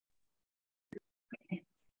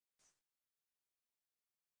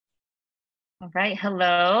All right,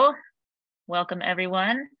 hello. Welcome,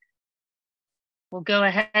 everyone. We'll go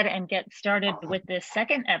ahead and get started with this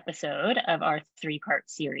second episode of our three-part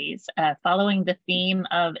series, following the theme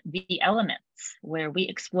of the elements, where we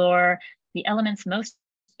explore the elements most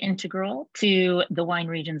integral to the wine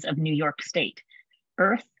regions of New York State: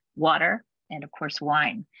 earth, water, and of course,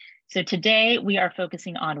 wine. So today we are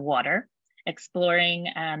focusing on water, exploring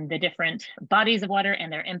the different bodies of water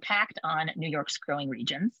and their impact on New York's growing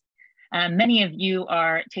regions. Many of you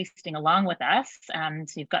are tasting along with us,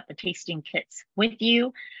 so you've got the tasting kits with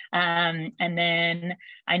you. And then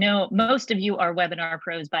I know most of you are webinar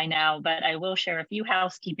pros by now, but I will share a few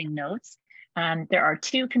housekeeping notes. There are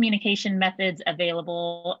two communication methods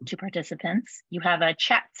available to participants. You have a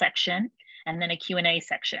chat section and then a Q&A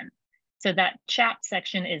section. So that chat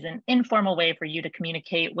section is an informal way for you to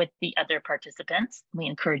communicate with the other participants. We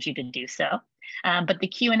encourage you to do so. But the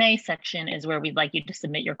Q&A section is where we'd like you to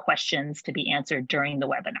submit your questions to be answered during the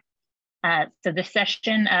webinar. So this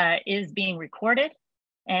session is being recorded,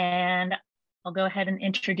 and I'll go ahead and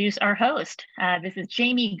introduce our host. This is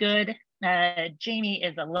Jamie Goode. Jamie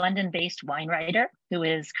is a London-based wine writer who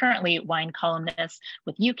is currently wine columnist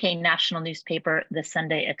with UK national newspaper, The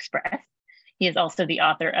Sunday Express. He is also the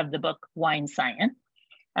author of the book Wine Science.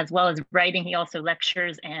 As well as writing, he also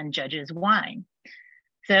lectures and judges wine.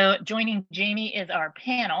 So joining Jamie is our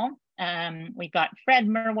panel. We've got Fred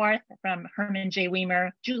Merwarth from Herman J.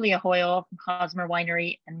 Weimer, Julia Hoyle from Hosmer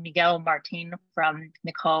Winery, and Miguel Martin from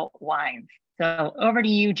Nicole Wines. So over to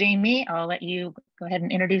you, Jamie. I'll let you go ahead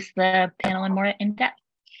and introduce the panel in more in depth.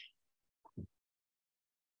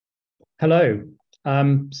 Hello.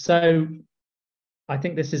 So I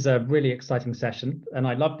think this is a really exciting session, and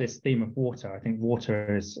I love this theme of water. I think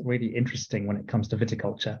water is really interesting when it comes to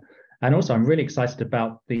viticulture. And also, I'm really excited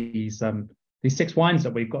about these 6 wines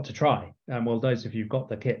that we've got to try. Well, those of you who've got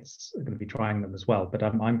the kits are going to be trying them as well, but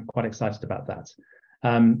I'm quite excited about that.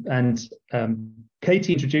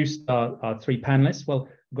 Katie introduced our 3 panelists. Well,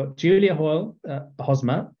 we've got Julia Hoyle,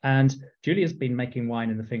 Hosmer, and Julia's been making wine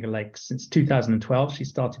in the Finger Lakes since 2012. She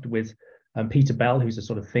started with Peter Bell, who's a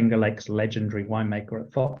sort of Finger Lakes legendary winemaker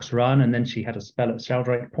at Fox Run, and then she had a spell at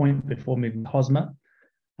Sheldrake Point before moving to Hosmer.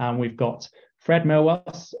 And we've got Fred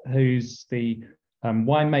Merwarth, who's the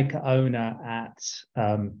winemaker owner at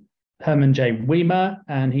Herman J. Weimer,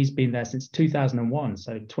 and he's been there since 2001,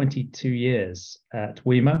 so 22 years at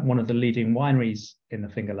Weimer, one of the leading wineries in the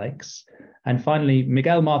Finger Lakes. And finally,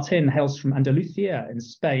 Miguel Martin hails from Andalusia in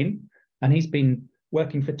Spain, and he's been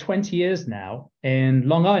working for 20 years now in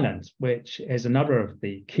Long Island, which is another of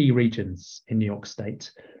the key regions in New York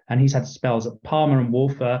State. And he's had spells at Palmer and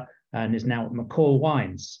Wolfer and is now at McCall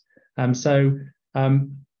Wines.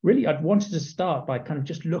 Really, I'd wanted to start by kind of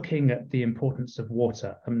just looking at the importance of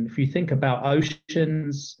water. If you think about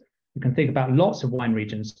oceans, you can think about lots of wine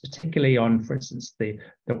regions, particularly on, for instance, the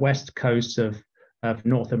west coast of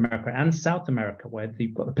North America and South America, where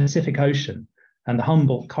you've got the Pacific Ocean and the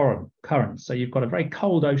Humboldt current. So you've got a very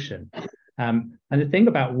cold ocean. And the thing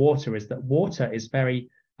about water is that water is very,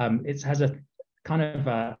 it has a kind of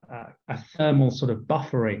a thermal sort of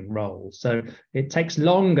buffering role. So it takes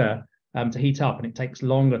longer to heat up and it takes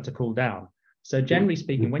longer to cool down. So generally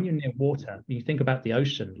speaking, when you're near water, you think about the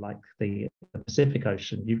ocean, like the Pacific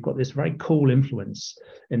Ocean, you've got this very cool influence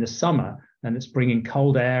in the summer, and it's bringing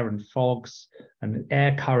cold air and fogs and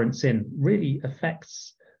air currents in, really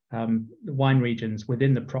affects the wine regions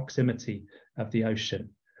within the proximity of the ocean.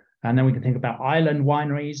 And then we can think about island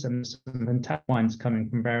wineries and some tap wines coming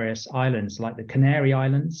from various islands like the Canary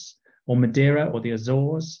Islands or Madeira or the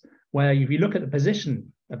Azores, where if you look at the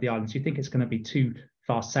position of the islands, you think it's going to be too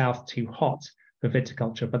far south, too hot for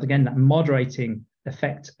viticulture. But again, that moderating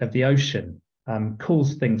effect of the ocean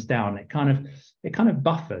cools things down. It kind of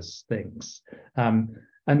buffers things.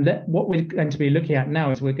 And what we're going to be looking at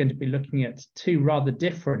now is we're going to be looking at 2 rather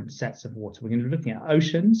different sets of water. We're going to be looking at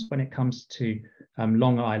oceans when it comes to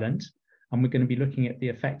Long Island, and we're going to be looking at the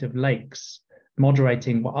effect of lakes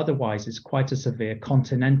moderating what otherwise is quite a severe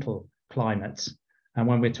continental climate. And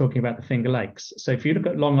when we're talking about the Finger Lakes. So if you look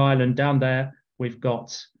at Long Island down there, we've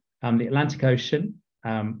got the Atlantic Ocean,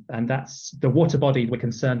 and that's the water body we're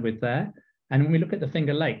concerned with there. And when we look at the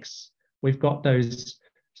Finger Lakes, we've got those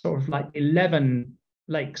sort of like 11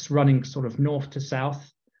 lakes running sort of north to south,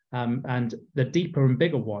 and the deeper and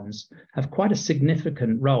bigger ones have quite a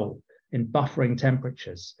significant role in buffering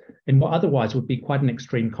temperatures in what otherwise would be quite an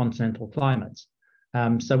extreme continental climate.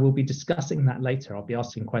 So we'll be discussing that later. I'll be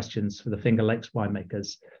asking questions for the Finger Lakes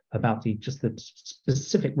winemakers about just the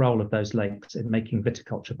specific role of those lakes in making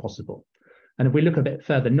viticulture possible. And if we look a bit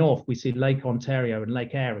further north, we see Lake Ontario and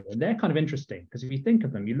Lake Erie, and they're kind of interesting because if you think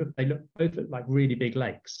of them, they look both like really big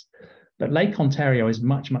lakes. But Lake Ontario is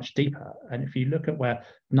much, much deeper. And if you look at where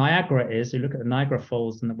Niagara is, you look at the Niagara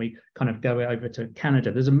Falls, and then we kind of go over to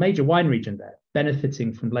Canada, there's a major wine region there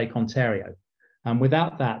benefiting from Lake Ontario. And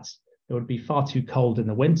without that, it would be far too cold in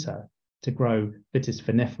the winter to grow Vitis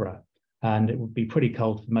vinifera, and it would be pretty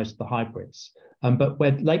cold for most of the hybrids. But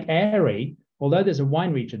where Lake Erie, although there's a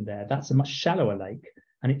wine region there, that's a much shallower lake,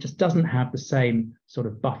 and it just doesn't have the same sort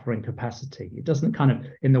of buffering capacity. It doesn't kind of,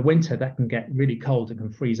 in the winter, that can get really cold and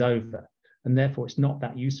can freeze over, and therefore it's not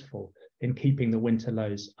that useful in keeping the winter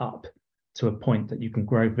lows up to a point that you can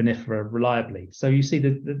grow vinifera reliably. So you see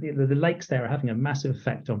the lakes there are having a massive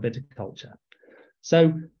effect on viticulture.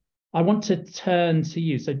 So I want to turn to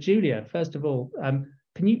you. So Julia, first of all,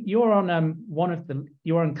 you're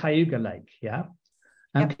on Cayuga Lake, yeah?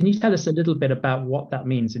 Yep. Can you tell us a little bit about what that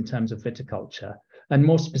means in terms of viticulture, and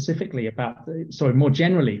more specifically more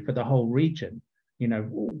generally for the whole region,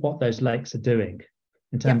 what those lakes are doing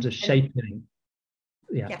in terms of shaping?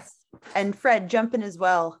 Yeah. Yes. And Fred, jump in as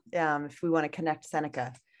well if we want to connect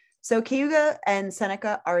Seneca. So Cayuga and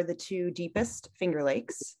Seneca are the two deepest Finger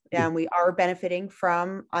Lakes. We are benefiting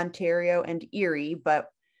from Ontario and Erie, but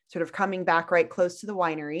sort of coming back right close to the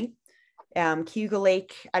winery. Cayuga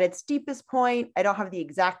Lake at its deepest point, I don't have the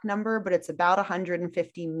exact number, but it's about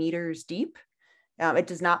 150 meters deep. It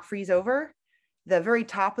does not freeze over. The very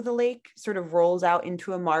top of the lake sort of rolls out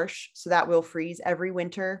into a marsh, so that will freeze every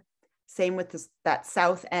winter. Same with that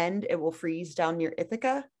south end, it will freeze down near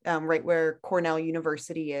Ithaca, right where Cornell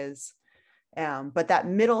University is. But that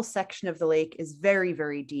middle section of the lake is very,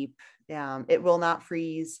 very deep. It will not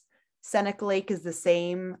freeze. Seneca Lake is the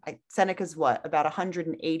same. Seneca's about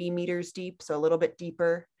 180 meters deep, so a little bit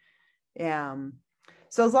deeper.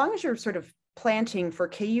 So as long as you're sort of planting for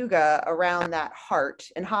Cayuga around that heart,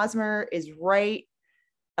 and Hosmer is right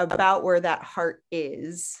about where that heart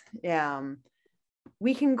is,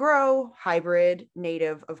 we can grow hybrid,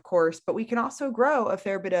 native, of course, but we can also grow a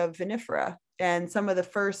fair bit of vinifera. And some of the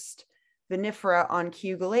first vinifera on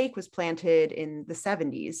Cayuga Lake was planted in the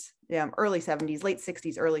 70s, early 70s, late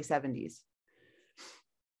 60s, early 70s.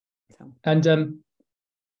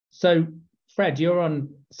 So Fred, you're on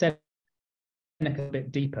Seneca a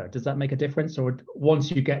bit deeper. Does that make a difference? Or once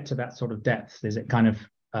you get to that sort of depth, is it kind of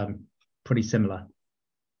pretty similar?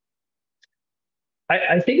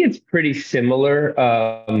 I think it's pretty similar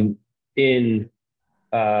in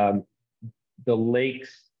the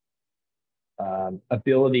lake's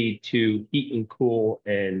ability to heat and cool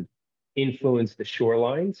and influence the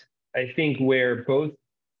shorelines. I think where both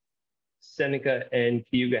Seneca and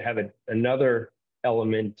Cayuga have another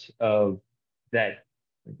element of that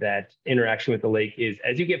interaction with the lake is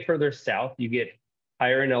as you get further south, you get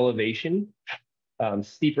higher in elevation,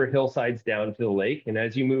 steeper hillsides down to the lake. And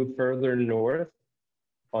as you move further north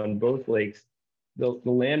on both lakes, the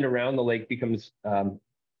land around the lake becomes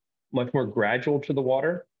much more gradual to the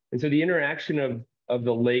water. And so the interaction of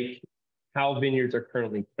the lake, how vineyards are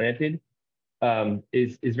currently planted,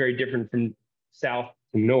 is very different from south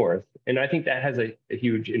to north. And I think that has a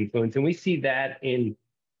huge influence. And we see that in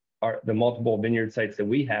the multiple vineyard sites that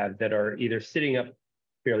we have that are either sitting up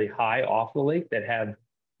fairly high off the lake that have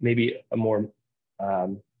maybe a more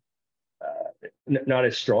not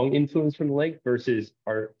as strong influence from the lake versus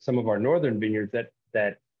some of our northern vineyards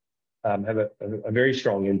that have a very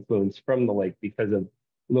strong influence from the lake because of a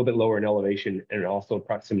little bit lower in elevation and also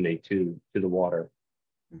proximity to the water.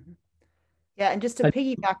 Mm-hmm. Yeah, and just to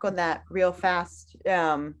piggyback on that real fast,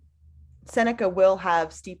 Seneca will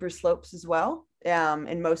have steeper slopes as well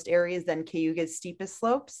in most areas than Cayuga's steepest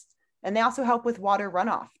slopes. And they also help with water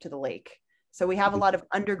runoff to the lake. So we have a lot of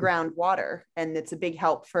underground water, and it's a big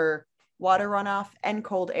help for water runoff and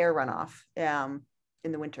cold air runoff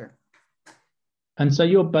in the winter. And so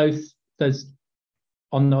you're both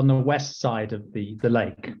on the west side of the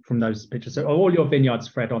lake from those pictures. So are all your vineyards,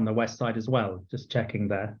 Fred, on the west side as well? Just checking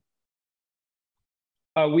there.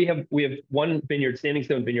 We have one vineyard, Standing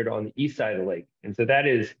Stone Vineyard, on the east side of the lake, and so that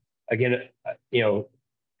is again,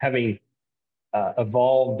 having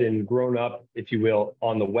evolved and grown up, if you will,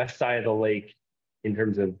 on the west side of the lake in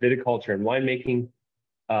terms of viticulture and winemaking,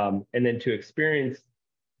 and then to experience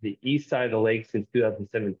the east side of the lake since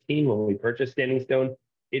 2017 when we purchased Standing Stone,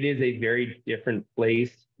 it is a very different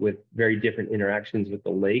place with very different interactions with the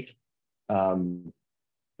lake,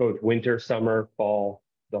 both winter, summer, fall,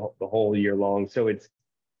 the whole year long. So it's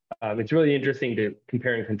really interesting to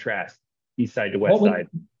compare and contrast east side to west side.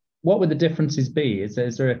 What would the differences be? Is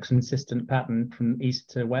there a consistent pattern from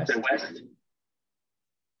east to west?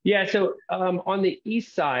 Yeah, so on the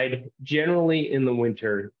east side, generally in the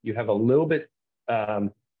winter, you have a little bit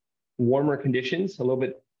warmer conditions, a little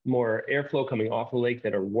bit more airflow coming off the lake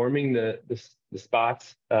that are warming the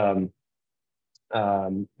spots. That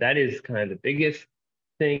is kind of the biggest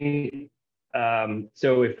thing.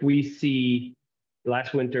 So if we see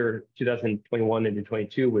last winter, 2021 into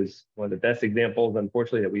 22 was one of the best examples,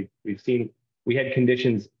 unfortunately, that we've seen. We had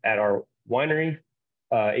conditions at our winery,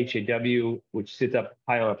 HAW, which sits up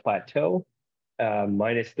high on a plateau,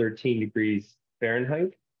 minus 13 degrees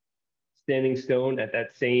Fahrenheit. Standing Stone at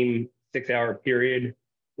that same 6-hour period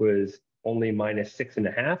was only minus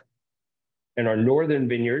 6.5. And our northern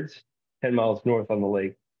vineyards, 10 miles north on the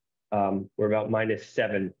lake, were about minus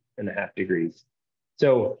 7.5 degrees.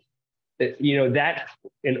 So, you know, that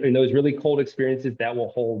in those really cold experiences, that will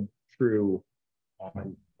hold true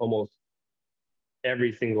almost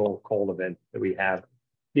every single cold event that we have.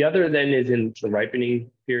 The other then is in the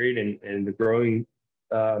ripening period and the growing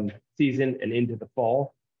season and into the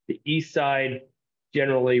fall. The east side,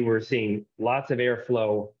 generally, we're seeing lots of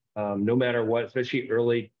airflow, no matter what, especially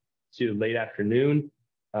early to late afternoon.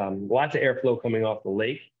 Lots of airflow coming off the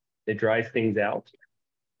lake. It dries things out.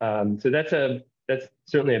 So that's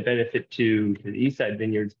certainly a benefit to the east side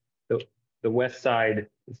vineyards. The west side,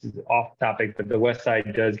 this is off topic, but the west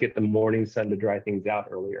side does get the morning sun to dry things out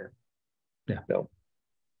earlier. Yeah. So,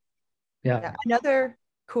 yeah. Another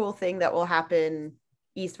cool thing that will happen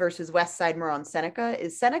east versus west side more on Seneca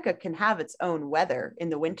is Seneca can have its own weather in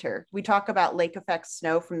the winter. We talk about lake effect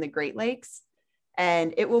snow from the Great Lakes,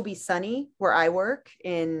 and it will be sunny where I work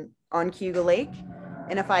on Cayuga Lake.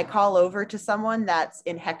 And if I call over to someone that's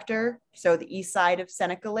in Hector, so the east side of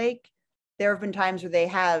Seneca Lake, there have been times where they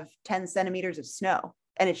have 10 centimeters of snow,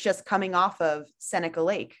 and it's just coming off of Seneca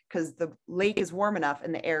Lake because the lake is warm enough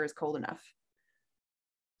and the air is cold enough.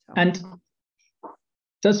 So. And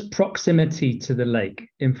does proximity to the lake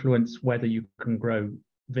influence whether you can grow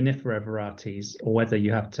vinifera varieties or whether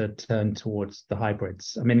you have to turn towards the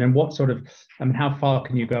hybrids? I mean, and how far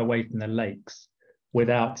can you go away from the lakes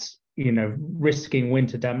without, you know, risking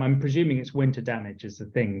winter damage? I'm presuming it's winter damage is the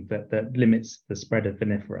thing that limits the spread of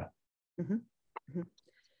vinifera. Mm-hmm.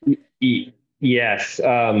 Mm-hmm. Yes.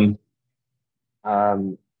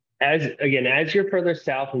 As you're further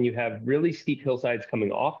south and you have really steep hillsides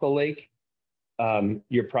coming off the lake,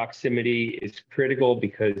 your proximity is critical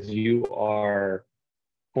because you are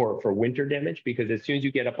for winter damage, because as soon as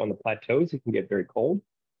you get up on the plateaus, it can get very cold.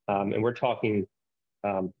 And we're talking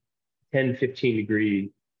 10, 15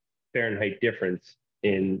 degree Fahrenheit difference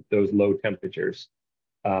in those low temperatures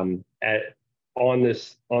on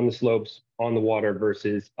the slopes, on the water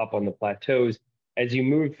versus up on the plateaus. As you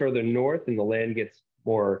move further north and the land gets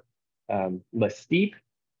more less steep,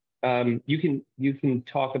 you can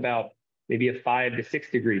talk about maybe a 5 to 6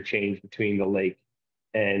 degree change between the lake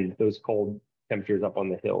and those cold temperatures up on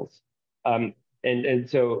the hills. And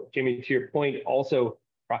so, Jamie, to your point, also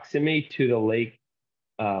proximity to the lake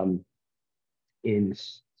in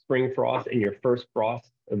spring frost and your first frost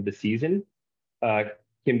of the season can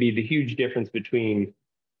be the huge difference between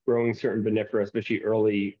growing certain vinifera, especially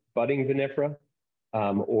early budding vinifera,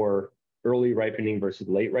 or early ripening versus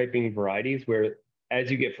late ripening varieties, where as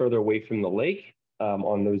you get further away from the lake,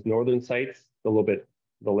 on those northern sites, the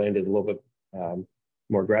land is a little bit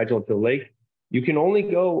more gradual to the lake. You can only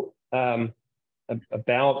go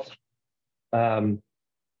about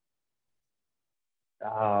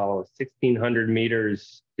 1,600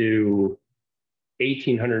 meters to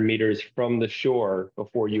 1,800 meters from the shore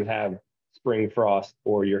before you have spring frost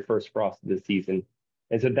or your first frost of the season.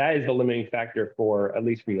 And so that is the limiting factor for, at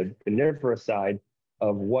least from the vinifera side,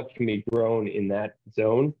 of what can be grown in that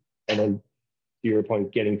zone. And then, to your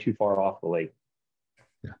point, getting too far off the lake.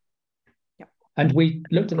 Yeah. And we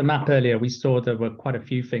looked at the map earlier. We saw there were quite a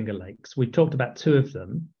few finger lakes. We talked about 2 of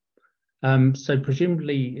them. So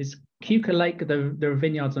presumably, is Cayuga Lake, there are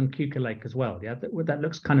vineyards on Cayuga Lake as well? Yeah, that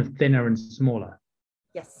looks kind of thinner and smaller.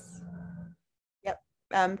 Yes. Yep.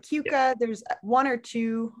 Cayuga, there's 1 or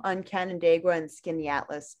 2 on Canandaigua and Skinny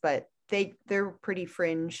Atlas, but they're pretty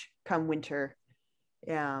fringe come winter.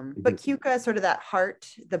 But Cayuga is sort of that heart,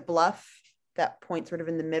 the bluff, that point sort of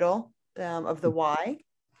in the middle of the Y.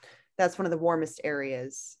 That's one of the warmest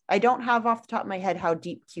areas. I don't have off the top of my head how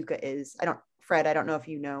deep Cayuga is. Fred, I don't know if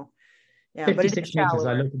you know. 56 meters,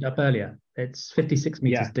 I looked it up earlier. It's 56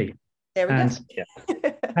 meters deep. There we go.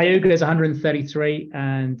 Cayuga is 133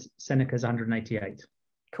 and Seneca is 188.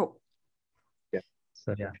 Cool. Yeah.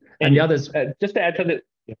 So yeah. And the others. Just to add something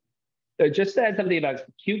about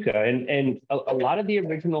Cayuga, and a lot of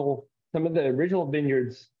some of the original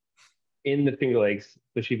vineyards in the Finger Lakes,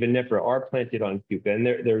 especially vinifera, are planted on Keuka. And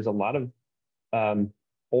there's a lot of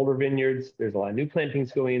older vineyards. There's a lot of new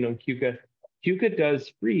plantings going in on Keuka. Keuka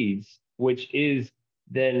does freeze, which is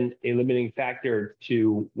then a limiting factor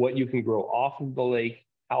to what you can grow off of the lake,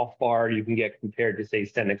 how far you can get compared to, say,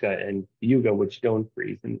 Seneca and Cayuga, which don't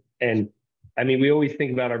freeze. And I mean, we always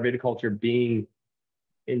think about our viticulture being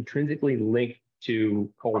intrinsically linked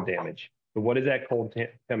to cold damage. So what is that cold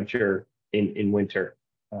temperature in winter?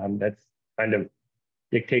 That's kind of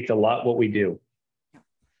dictates a lot what we do.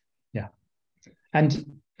 Yeah.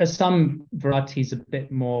 And are some varieties a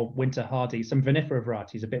bit more winter hardy, some vinifera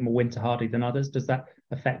varieties a bit more winter hardy than others? Does that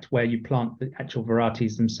affect where you plant the actual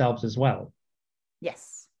varieties themselves as well?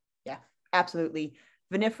 Yes. Yeah, absolutely.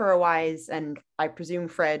 Vinifera wise, and I presume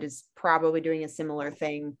Fred is probably doing a similar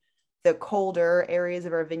thing. The colder areas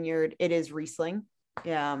of our vineyard, it is Riesling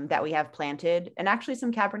that we have planted, and actually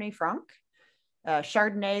some Cabernet Franc.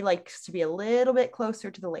 Chardonnay likes to be a little bit closer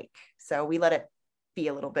to the lake, so we let it be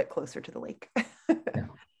a little bit closer to the lake. Yeah.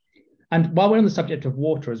 And while we're on the subject of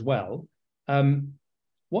water as well,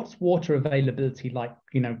 what's water availability like,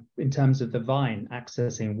 in terms of the vine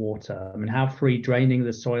accessing water? I mean, how free draining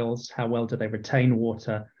the soils? How well do they retain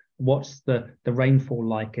water? What's the rainfall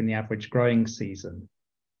like in the average growing season?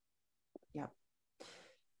 Yeah.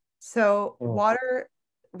 So water,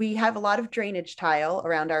 we have a lot of drainage tile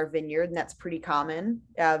around our vineyard, and that's pretty common.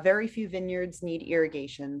 Very few vineyards need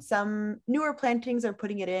irrigation. Some newer plantings are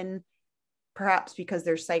putting it in, perhaps because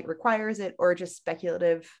their site requires it, or just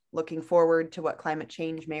speculative, looking forward to what climate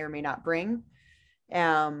change may or may not bring.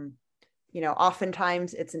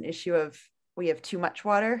 Oftentimes it's an issue of we have too much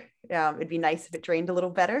water. It'd be nice if it drained a little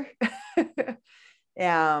better.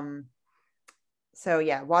 So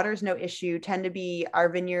yeah, water is no issue. Tend to be our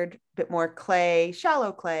vineyard, a bit more clay,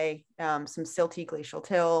 shallow clay, some silty glacial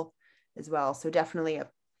till as well. So definitely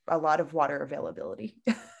a lot of water availability.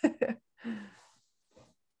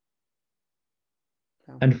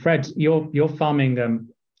 And Fred, you're farming a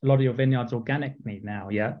lot of your vineyards organically now,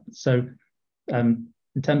 yeah? So in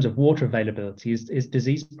terms of water availability, is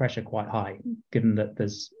disease pressure quite high, given that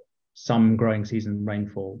there's some growing season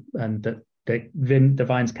rainfall and that the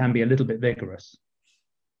vines can be a little bit vigorous?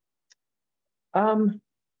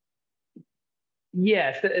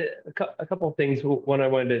 Yes, a couple of things. One, I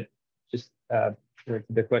wanted to just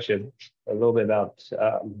the question a little bit about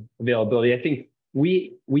availability. I think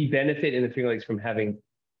we benefit in the Finger Lakes from having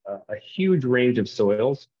a huge range of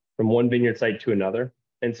soils from one vineyard site to another.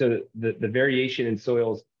 And so the variation in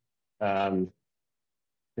soils, as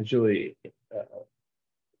Julie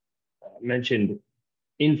mentioned,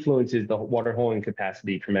 influences the water holding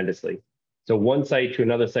capacity tremendously. So one site to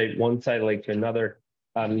another site, one side lake to another,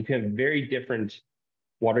 you can have very different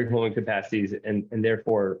water holding capacities and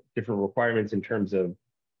therefore different requirements in terms of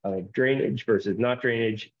drainage versus not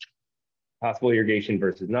drainage, possible irrigation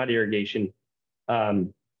versus not irrigation.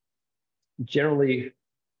 Generally,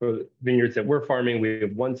 for vineyards that we're farming, we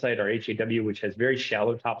have one site, our HAW, which has very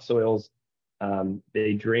shallow topsoils.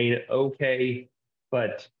 They drain okay,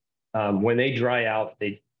 but when they dry out,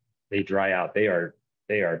 they dry out. They are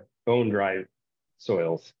bone dry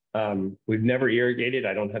soils. We've never irrigated.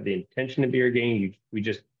 I don't have the intention of irrigating. We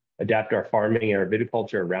just adapt our farming and our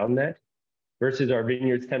viticulture around that. Versus our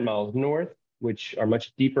vineyards 10 miles north, which are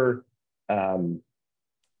much deeper,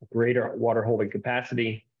 greater water holding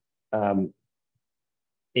capacity.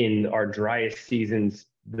 In our driest seasons,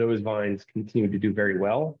 those vines continue to do very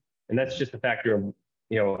well. And that's just a factor of,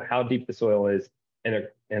 how deep the soil is and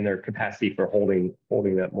their capacity for holding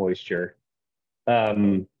that moisture.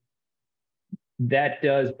 That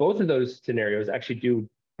does, both of those scenarios actually do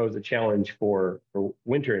pose a challenge for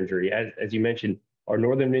winter injury. As you mentioned, our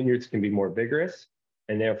northern vineyards can be more vigorous,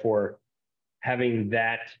 and therefore having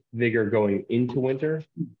that vigor going into winter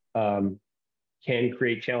can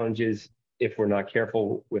create challenges if we're not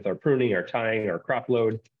careful with our pruning, our tying, our crop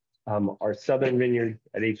load. Our southern vineyard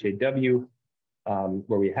at HAW,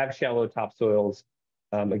 where we have shallow topsoils,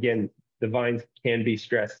 again, the vines can be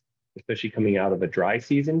stressed, especially coming out of a dry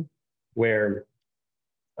season, where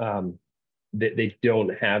they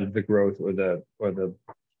don't have the growth or the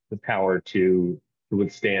power to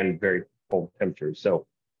withstand very cold temperatures. So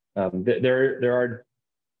there are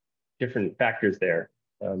different factors there,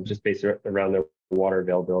 just based around the water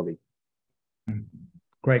availability.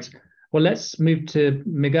 Great. Well, let's move to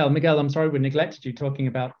Miguel. Miguel, I'm sorry we neglected you talking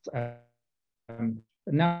about.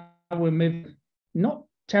 Now we're moving not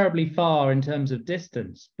terribly far in terms of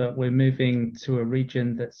distance, but we're moving to a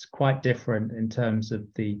region that's quite different in terms of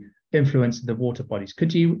the influence of the water bodies.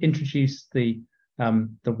 Could you introduce the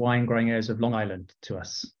wine growing areas of Long Island to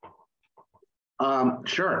us?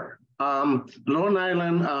 Sure. Long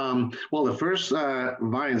Island, well, the first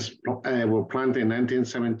vines were planted in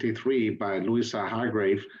 1973 by Louisa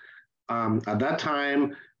Hargrave. At that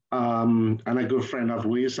time, I'm a good friend of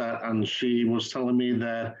Louisa, and she was telling me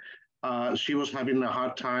that she was having a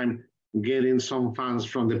hard time getting some funds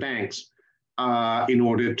from the banks in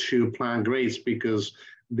order to plant grapes because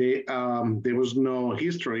there was no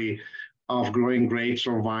history of growing grapes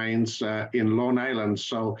or vines in Long Island.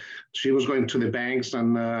 So she was going to the banks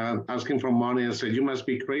and asking for money. I said, you must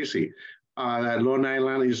be crazy. Long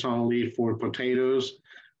Island is only for potatoes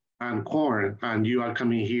and corn, and you are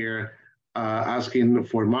coming here asking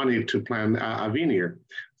for money to plant a vineyard.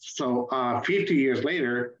 So 50 years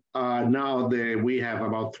later, now we have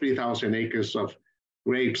about 3,000 acres of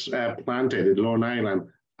grapes planted in Long Island.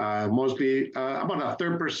 Mostly about a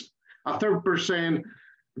third percent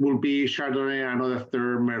will be Chardonnay, another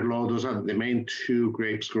third Merlot. Those are the main two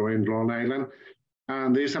grapes growing in Long Island.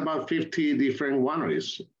 And there's about 50 different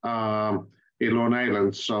wineries in Long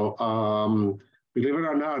Island. So believe it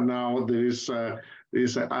or not, now there's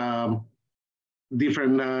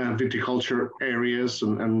different viticulture areas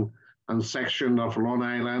and section of Long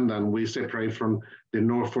Island, and we separate from the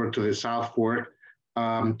North Fork to the South Fork.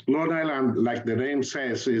 Long Island, like the name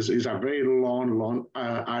says, is a very long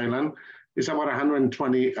island. It's about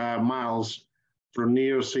 120 miles from New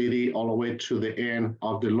York City all the way to the end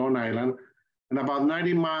of the Long Island. And about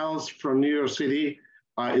 90 miles from New York City,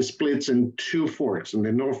 it splits in two forks, in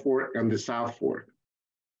the North Fork and the South Fork.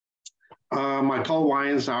 My tall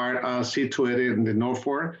wines are situated in the North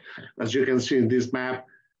Fork. As you can see in this map,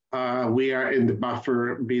 we are in the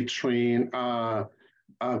buffer between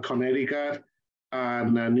Connecticut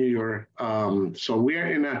and New York. So we are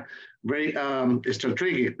in a very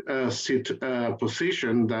strategic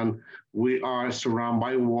position. Then we are surrounded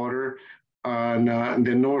by water. And in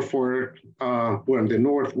the North Fork, well, in the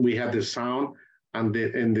north, we have the Sound, and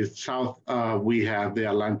in the south, we have the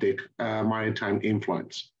Atlantic maritime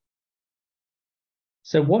influence.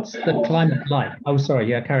 So what's the climate like? Oh, sorry.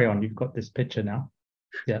 Yeah, carry on. You've got this picture now.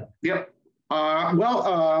 Yeah. Yep.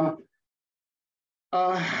 Our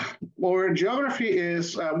geography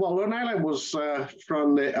is, well, Long Island was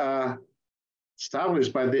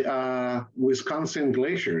established by the Wisconsin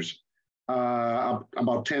glaciers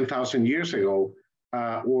about 10,000 years ago.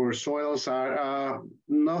 Our soils are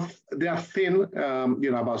they are thin,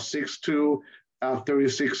 about 6 to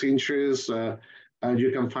 36 inches.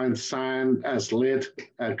 You can find sand, slate,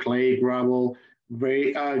 clay, gravel,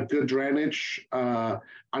 very good drainage, and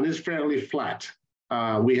it's fairly flat.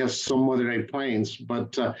 We have some moderate plains,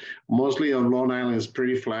 but mostly on Long Island is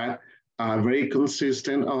pretty flat, very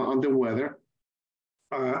consistent on the weather.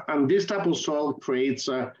 And this type of soil creates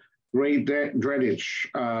great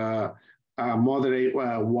drainage, moderate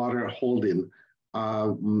water holding.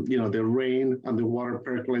 The rain and the water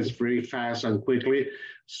percolates very fast and quickly,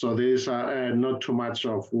 so there's not too much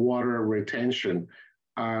of water retention.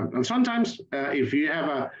 And sometimes if you have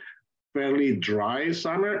a fairly dry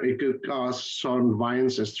summer, it could cause some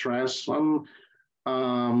vines stress,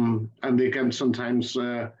 and they can sometimes,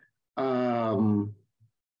 depending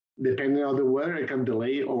on the weather, it can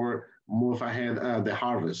delay or move ahead the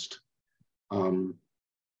harvest.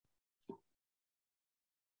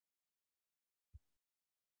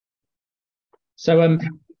 So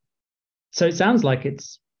it sounds like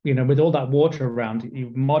it's, with all that water around, you're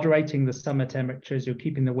moderating the summer temperatures, you're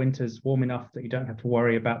keeping the winters warm enough that you don't have to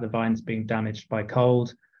worry about the vines being damaged by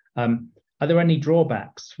cold. Are there any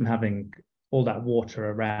drawbacks from having all that water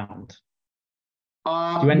around? Do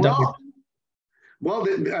you end up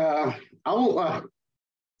with...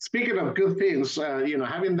 Speaking of good things,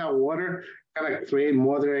 having that water kind of create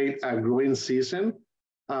moderate growing season,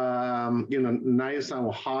 nice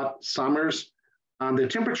and hot summers. And the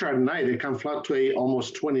temperature at night, it can fluctuate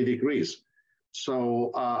almost 20 degrees.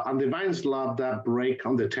 So, and the vines love that break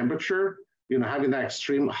on the temperature, having that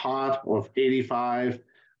extreme hot of 85,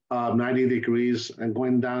 90 degrees and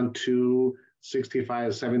going down to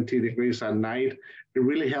 65, 70 degrees at night. It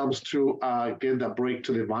really helps to get that break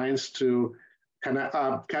to the vines to kind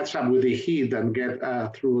of catch up with the heat and get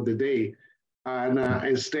through the day and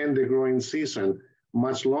extend the growing season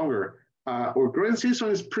much longer. Our growing season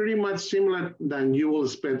is pretty much similar than you will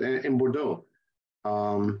spend in Bordeaux,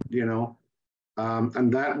 and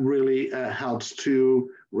that really helps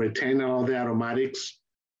to retain all the aromatics,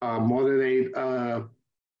 moderate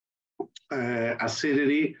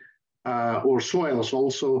acidity, or soils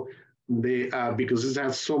also, because it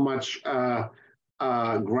has so much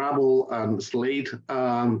gravel and slate.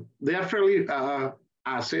 They are fairly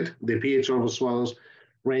acid. The pH of the soils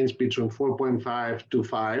range between 4.5 to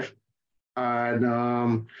 5.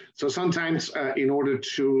 And so sometimes in order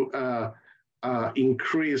to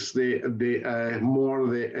increase the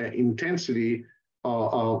intensity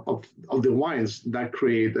of the wines that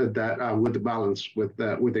create that with the balance with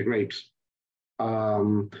the grapes.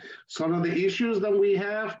 Some of the issues that we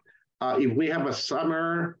have, if we have a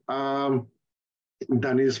summer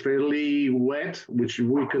that is fairly wet, which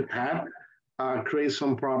we could have, create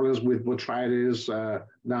some problems with botrytis,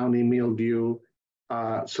 downy mildew.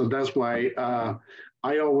 So that's why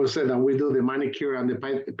I always say that we do the manicure and the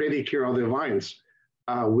pedicure of the vines.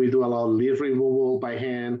 We do a lot of leaf removal by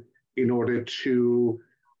hand in order to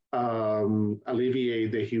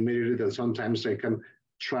alleviate the humidity that sometimes they can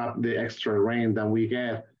trap the extra rain that we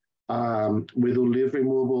get. We do leaf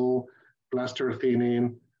removal, plaster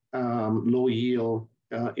thinning, low yield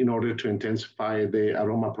in order to intensify the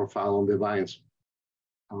aroma profile on the vines.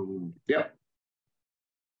 Yep.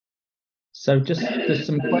 So just there's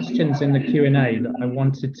some questions in the Q&A that I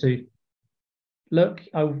wanted to look.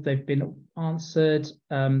 Oh, they've been answered.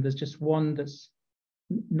 There's just one that's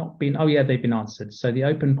not been, oh yeah, they've been answered. So the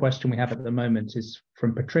open question we have at the moment is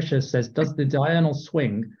from Patricia, says, does the diurnal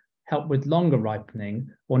swing help with longer ripening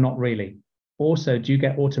or not really? Also, do you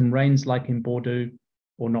get autumn rains like in Bordeaux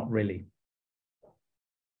or not really?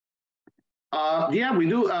 Yeah, we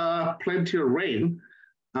do plenty of rain.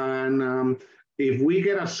 And if we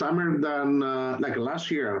get a summer then like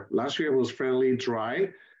last year was fairly dry.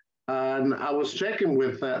 And I was checking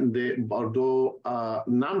with the Bordeaux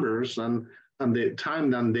numbers and the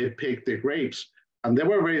time that they picked the grapes. And they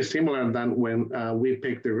were very similar than when we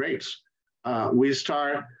picked the grapes. We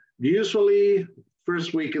start usually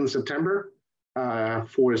first week in September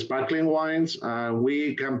for sparkling wines.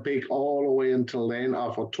 We can pick all the way until the end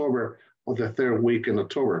of October or the third week in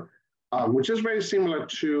October, which is very similar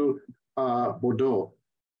to Bordeaux.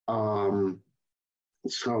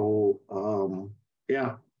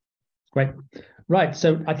 Yeah. Great. Right.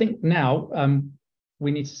 So I think now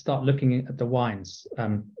we need to start looking at the wines.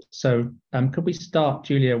 Could we start,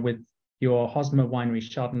 Julia, with your Hosmer Winery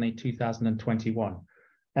Chardonnay 2021?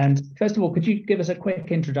 And first of all, could you give us a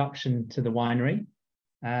quick introduction to the winery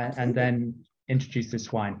and then introduce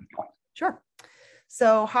this wine? Sure.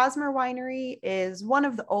 So Hosmer Winery is one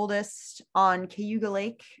of the oldest on Cayuga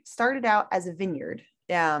Lake, started out as a vineyard.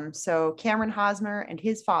 So Cameron Hosmer and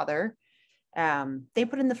his father, they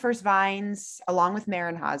put in the first vines along with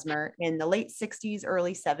Maren Hosmer in the late 60s,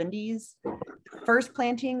 early 70s. First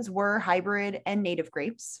plantings were hybrid and native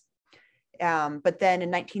grapes. But then in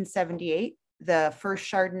 1978, the first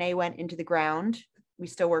Chardonnay went into the ground. We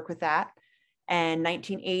still work with that. And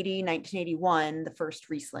 1980, 1981, the first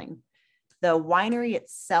Riesling. The winery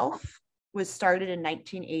itself was started in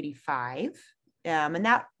 1985. And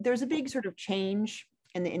that there's a big sort of change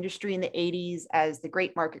in the industry in the 80s as the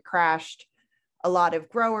grape market crashed. A lot of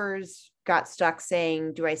growers got stuck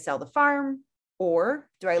saying, do I sell the farm or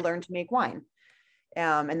do I learn to make wine?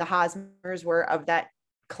 And the Hosmers were of that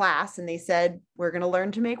class and they said, we're going to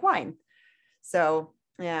learn to make wine. So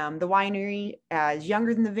the winery is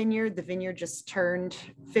younger than the vineyard. The vineyard just turned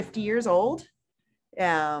 50 years old.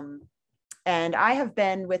 And I have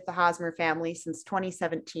been with the Hosmer family since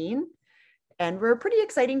 2017. And we're a pretty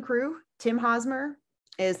exciting crew. Tim Hosmer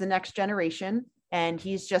is the next generation, and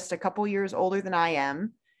he's just a couple years older than I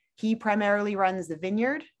am. He primarily runs the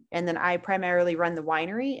vineyard, and then I primarily run the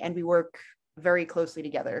winery, and we work very closely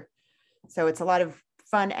together. So it's a lot of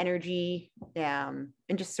fun energy and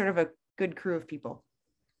just sort of a good crew of people.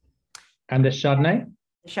 And the Chardonnay?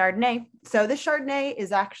 The Chardonnay. So this Chardonnay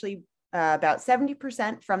is actually about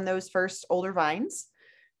 70% from those first older vines.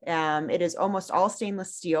 It is almost all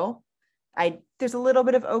stainless steel. There's a little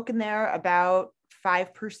bit of oak in there, about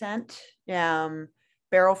 5%,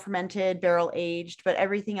 barrel fermented, barrel aged, but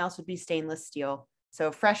everything else would be stainless steel.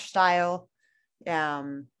 So fresh style.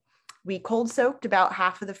 We cold soaked about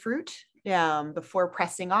half of the fruit before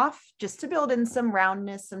pressing off, just to build in some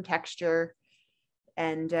roundness, some texture.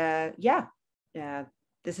 And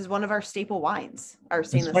this is one of our staple wines, our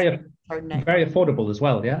stainless Chardonnay. Very affordable as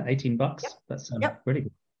well, yeah? $18. Yep. That's really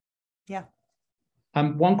good. Yeah.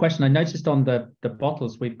 One question I noticed on the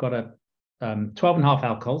bottles, we've got a 12.5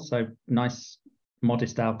 alcohol, so nice,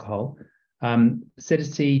 modest alcohol.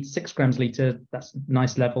 Acidity, 6 grams a litre, that's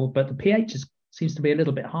nice level, but the pH seems to be a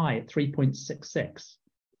little bit high at 3.66.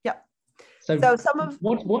 Yep. So some of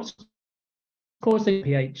what's causing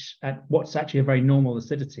pH at what's actually a very normal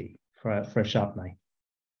acidity for a Chardonnay?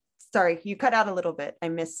 Sorry, you cut out a little bit. I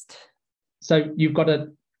missed. So you've got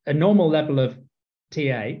a normal level of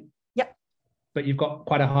TA. Yep. But you've got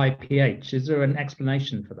quite a high pH. Is there an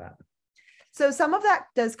explanation for that? So some of that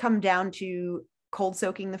does come down to cold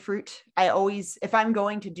soaking the fruit. I always, if I'm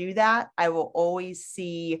going to do that, I will always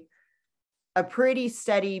see a pretty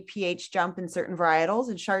steady pH jump in certain varietals,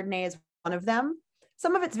 and Chardonnay is one of them.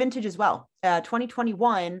 Some of it's vintage as well.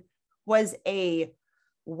 2021 was a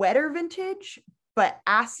wetter vintage, but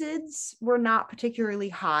acids were not particularly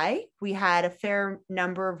high. We had a fair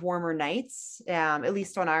number of warmer nights, at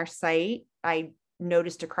least on our site. I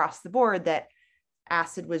noticed across the board that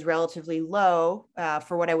acid was relatively low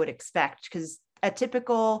for what I would expect, because a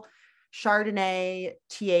typical Chardonnay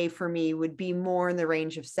TA for me would be more in the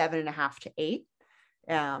range of 7.5 to 8.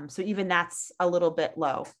 So even that's a little bit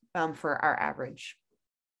low for our average.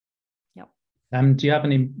 Yep. Do you have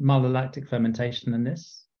any malolactic fermentation in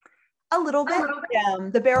this? A little bit.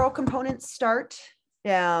 The barrel components start,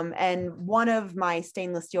 and one of my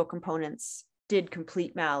stainless steel components did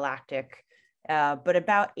complete malolactic, but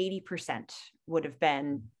about 80% would have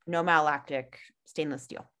been no malolactic stainless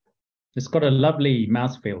steel. It's got a lovely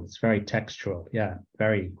mouthfeel. It's very textural. Yeah,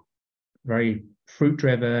 very, very fruit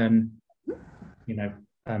driven. You know,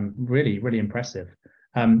 really, really impressive.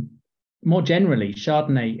 More generally,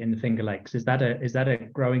 Chardonnay in the Finger Lakes, is that a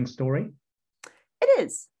growing story? It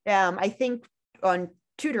is. I think on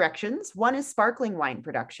two directions. One is sparkling wine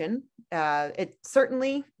production. It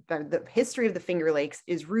certainly, the history of the Finger Lakes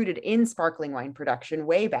is rooted in sparkling wine production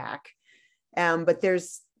way back. But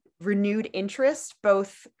there's renewed interest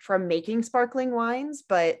both from making sparkling wines,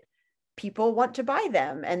 but people want to buy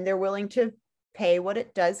them and they're willing to pay what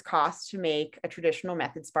it does cost to make a traditional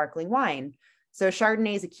method sparkling wine. So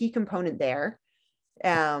Chardonnay is a key component there.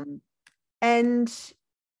 And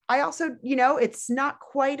I also, you know, it's not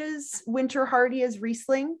quite as winter hardy as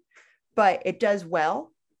Riesling, but it does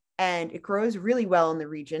well and it grows really well in the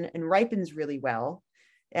region and ripens really well.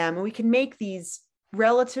 And we can make these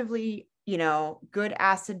relatively, you know, good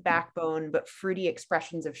acid backbone, but fruity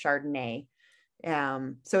expressions of Chardonnay.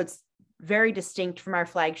 So it's very distinct from our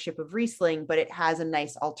flagship of Riesling, but it has a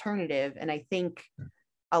nice alternative. And I think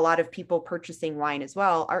a lot of people purchasing wine as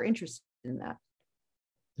well are interested in that.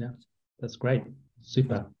 Yeah, that's great.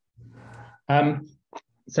 Super.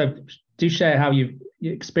 So do share how you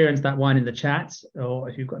experienced that wine in the chat, or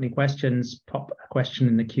if you've got any questions, pop a question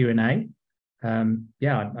in the Q&A.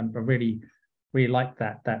 Yeah, I really like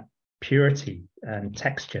that purity and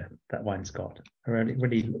texture that wine's got.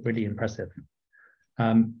 Really impressive.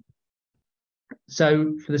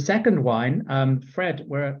 So for the second wine, Fred,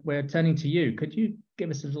 we're turning to you. Could you give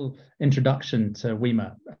us a little introduction to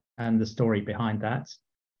Weimar and the story behind that,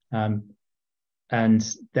 and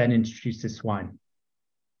then introduce this wine?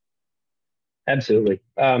 Absolutely.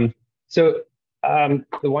 So the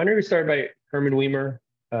winery was started by Herman Weimar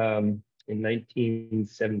in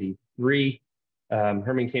 1973.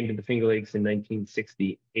 Herman came to the Finger Lakes in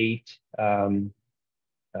 1968 from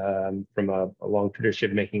a long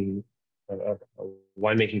tradition of making a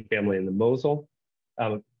winemaking family in the Mosel.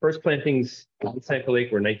 First plantings on Finger Lake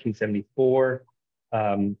were 1974.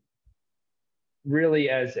 Really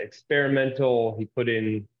as experimental, he put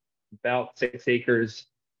in about 6 acres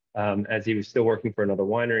as he was still working for another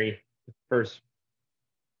winery. The first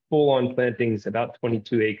full-on plantings, about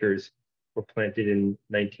 22 acres, were planted in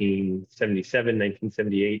 1977,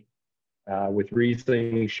 1978 with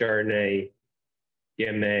Riesling, Chardonnay,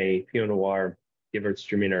 Gamay, Pinot Noir,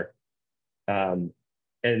 Gewürztraminer. And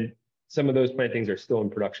some of those plantings are still in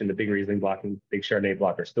production. The big Riesling block and big Chardonnay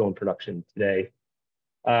block are still in production today.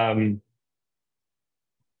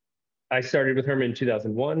 I started with Herman in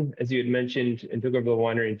 2001, as you had mentioned, and took over the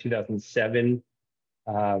winery in 2007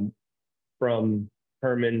 from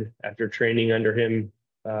Herman after training under him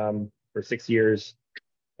for 6 years.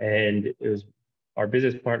 And it was our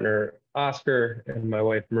business partner, Oscar, and my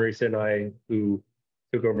wife, Marisa, and I, who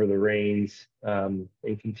took over the reins and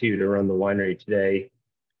continue to run the winery today.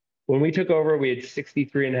 When we took over, we had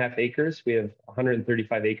 63.5 acres. We have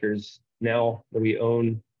 135 acres now that we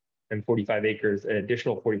own, and 45 acres, an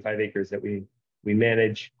additional 45 acres that we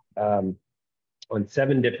manage on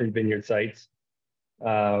 7 different vineyard sites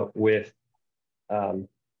with 100%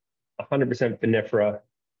 vinifera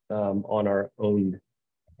on our own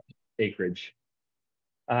acreage.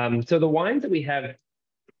 So the wines that we have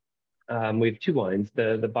 2 wines,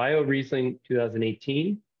 the Bio Riesling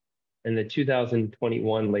 2018 and the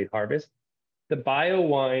 2021 late harvest. The Bio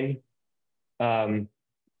wine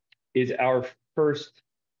is our first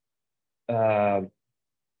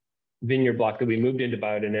vineyard block that we moved into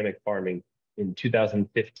biodynamic farming in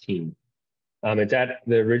 2015. It's at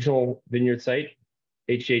the original vineyard site,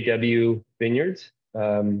 HJW Vineyards.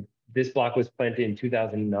 This block was planted in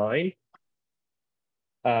 2009.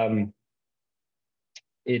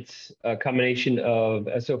 It's a combination of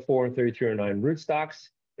SO4 and 3309 rootstocks.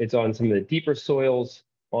 It's on some of the deeper soils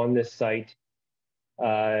on this site.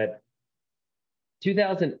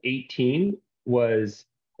 2018 was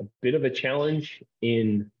a bit of a challenge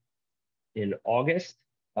in August.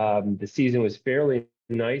 The season was fairly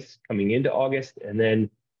nice coming into August, and then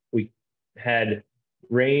we had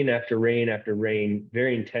rain after rain after rain,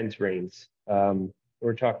 very intense rains.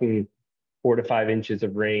 We're talking 4 to 5 inches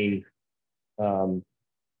of rain.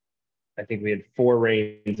 I think we had 4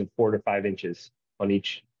 rains of 4 to 5 inches on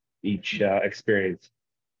each experience,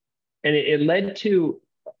 and it led to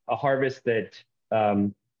a harvest that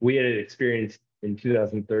we had experienced in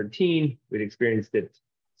 2013. We'd experienced it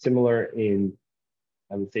similar in,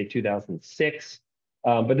 I would say, 2006.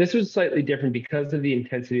 But this was slightly different because of the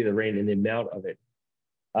intensity of the rain and the amount of it.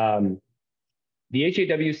 The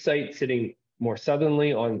HAW site, sitting more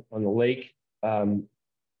southerly on the lake,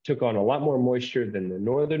 took on a lot more moisture than the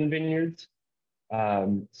northern vineyards.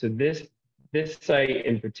 So this site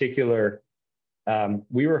in particular,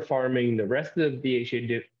 we were farming the rest of the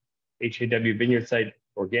HAW vineyard site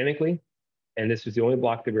organically, and this was the only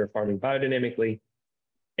block that we were farming biodynamically.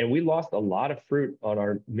 And we lost a lot of fruit on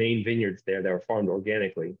our main vineyards there that were farmed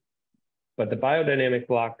organically. But the biodynamic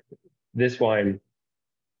block, this wine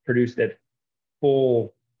produced at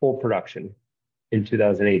full production in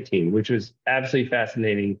 2018, which was absolutely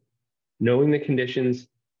fascinating, knowing the conditions,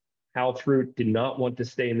 how fruit did not want to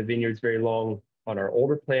stay in the vineyards very long on our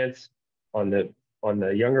older plants, on the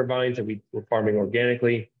younger vines that we were farming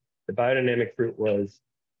organically. The biodynamic fruit was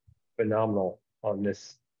phenomenal on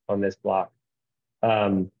this block.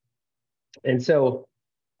 And so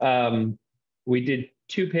we did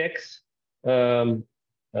 2 picks, kind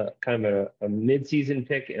of a mid-season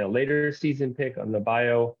pick and a later season pick on the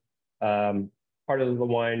bio. Part of the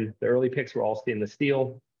wine, the early picks were all stainless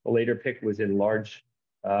steel. The later pick was in large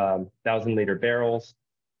 1,000-liter barrels.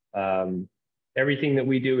 Everything that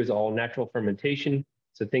we do is all natural fermentation.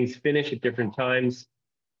 So things finish at different times.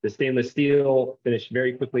 The stainless steel finished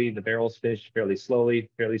very quickly. The barrels finished fairly slowly.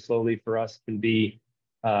 Fairly slowly for us can be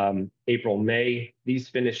April, May. These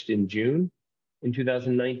finished in June in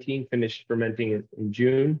 2019, finished fermenting in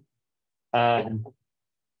June.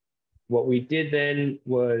 What we did then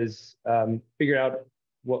was figure out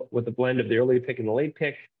what the blend of the early pick and the late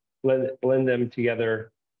pick, blend them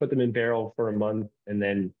together, put them in barrel for a month, and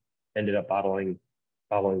then ended up bottling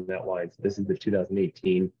that wine. So this is the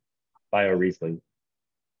 2018 Bio Riesling.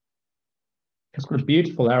 It's got a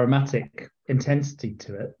beautiful aromatic intensity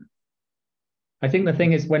to it. I think the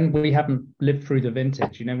thing is, when we haven't lived through the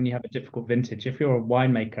vintage, you know, when you have a difficult vintage, if you're a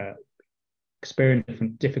winemaker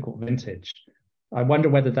experiencing difficult vintage, I wonder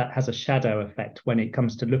whether that has a shadow effect when it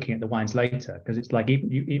comes to looking at the wines later, because it's like, even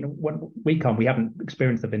you know, when we haven't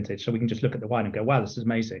experienced the vintage, so we can just look at the wine and go, wow, this is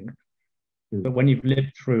amazing. But when you've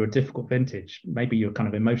lived through a difficult vintage, maybe you're kind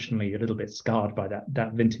of emotionally a little bit scarred by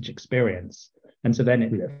that vintage experience, and so then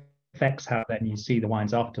it affects how then you see the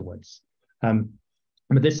wines afterwards.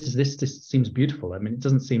 But this seems beautiful. I mean, it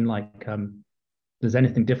doesn't seem like there's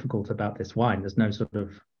anything difficult about this wine. There's no sort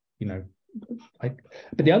of, you know, but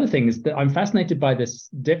the other thing is that I'm fascinated by this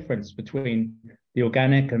difference between the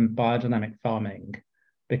organic and biodynamic farming,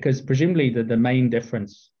 because presumably the main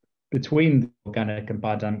difference between the organic and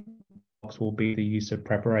biodynamic will be the use of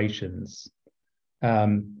preparations.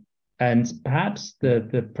 And perhaps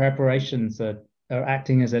the preparations are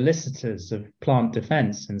acting as elicitors of plant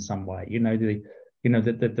defense in some way.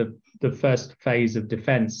 The first phase of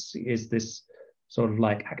defense is this sort of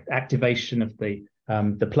like activation of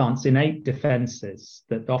the plant's innate defenses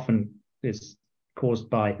that often is caused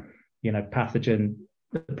by, you know, pathogen,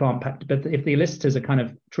 the plant. But if the elicitors are kind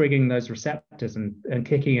of triggering those receptors and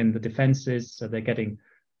kicking in the defenses, so they're getting,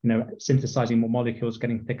 you know, synthesizing more molecules,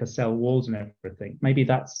 getting thicker cell walls and everything. Maybe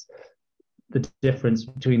that's the difference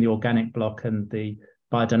between the organic block and the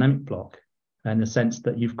biodynamic block, in the sense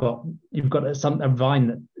that you've got a vine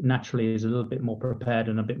that naturally is a little bit more prepared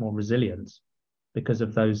and a bit more resilient because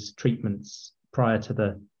of those treatments prior to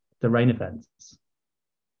the rain events.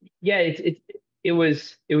 Yeah, it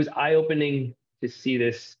was eye-opening to see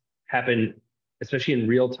this happen, especially in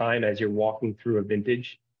real time as you're walking through a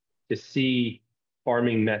vintage, to see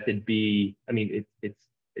farming method be, I mean, it's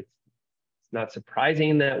not surprising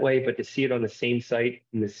in that way, but to see it on the same site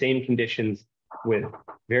in the same conditions with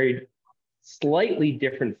very slightly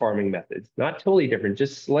different farming methods, not totally different,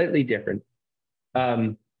 just slightly different.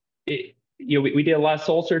 We did a lot of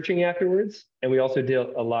soul searching afterwards, and we also did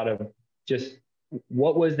a lot of just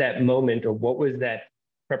what was that moment, or what was that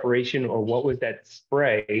preparation, or what was that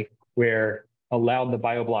spray where allowed the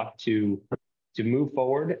bioblock to move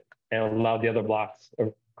forward and allowed the other blocks,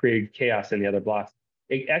 or created chaos in the other blocks.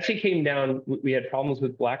 It actually came down, we had problems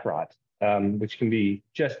with black rot, which can be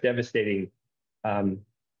just devastating.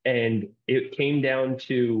 And it came down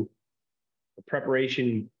to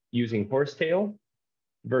preparation using horsetail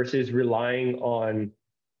versus relying on,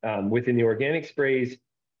 within the organic sprays,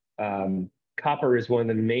 copper is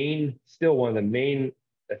still one of the main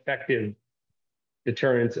effective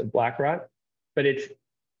deterrents of black rot, but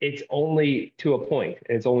it's only to a point.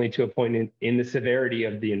 And it's only to a point in the severity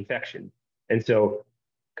of the infection. And so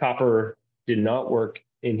copper did not work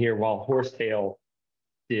in here, while horsetail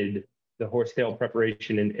did. The horsetail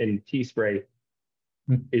preparation and tea spray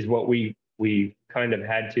is what we kind of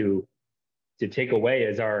had to take away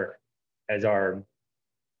as our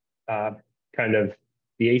kind of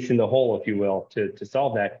the ace in the hole, if you will, to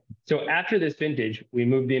solve that. So after this vintage, we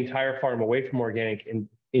moved the entire farm away from organic and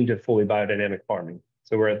into fully biodynamic farming.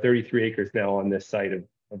 So we're at 33 acres now on this site of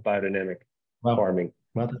biodynamic farming.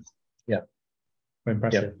 Well, that's very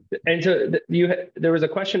impressive. Yeah. And so there was a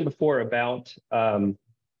question before about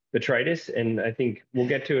botrytis, and I think we'll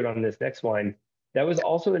get to it on this next wine. That was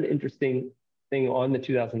also an interesting thing on the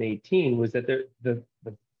 2018, was that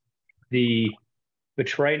the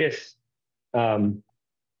botrytis,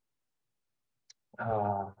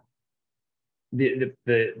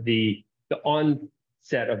 the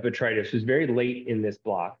onset of botrytis was very late in this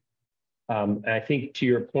block. And I think to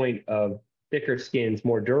your point of thicker skins,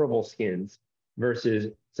 more durable skins,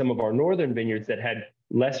 versus some of our northern vineyards that had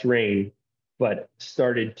less rain but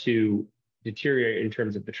started to deteriorate in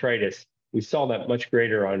terms of botrytis, we saw that much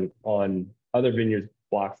greater on other vineyards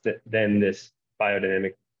blocks than this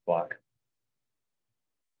biodynamic block.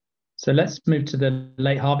 So let's move to the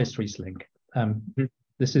late harvest Riesling.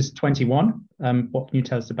 This is 21. What can you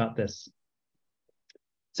tell us about this?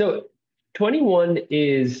 So 21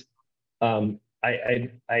 is, I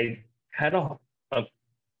had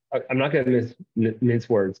I'm not going to mince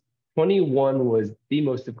words. 21 was the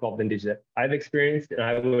most difficult vintage that I've experienced, and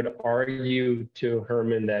I would argue to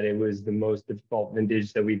Herman that it was the most difficult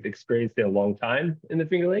vintage that we've experienced in a long time in the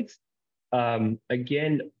Finger Lakes.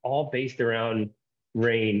 Again, all based around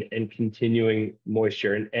rain and continuing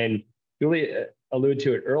moisture. And Julie alluded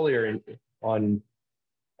to it earlier on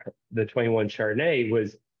the 21 Chardonnay,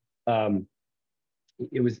 was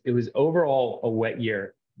it was overall a wet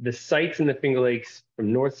year. The sites in the Finger Lakes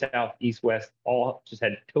from north, south, east, west, all just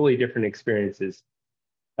had totally different experiences.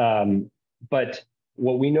 But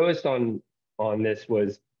what we noticed on this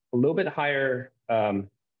was a little bit higher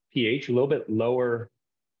pH, a little bit lower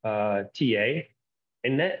TA.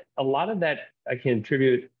 And that a lot of that I can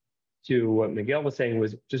attribute to what Miguel was saying,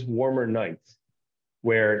 was just warmer nights,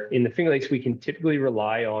 where in the Finger Lakes, we can typically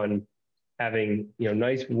rely on having,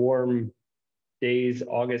 nice warm days,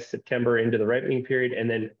 August, September into the ripening period, and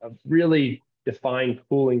then a really defined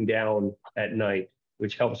cooling down at night,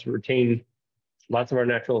 which helps retain lots of our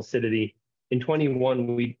natural acidity. In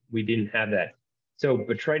 21, we didn't have that. So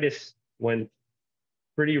botrytis went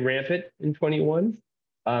pretty rampant in 21.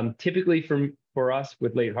 Typically for us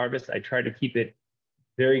with late harvest, I try to keep it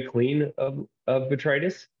very clean of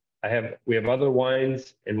botrytis. We have other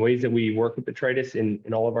wines and ways that we work with botrytis in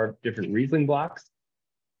all of our different Riesling blocks.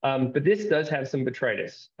 But this does have some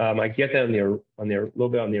botrytis. I get that on the little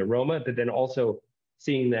bit on the aroma, but then also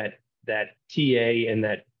seeing that TA and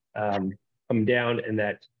that come down, and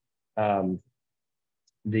that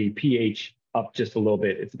the pH up just a little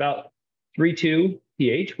bit. It's about 3.2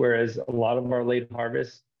 pH, whereas a lot of our late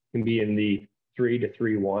harvests can be in the 3 to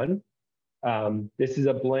 3.1. This is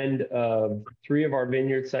a blend of 3 of our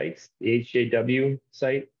vineyard sites: the HJW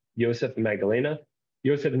site, Joseph and Magdalena.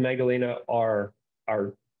 Joseph and Magdalena are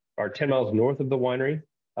 10 miles north of the winery.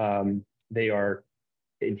 They are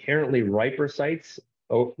inherently riper sites.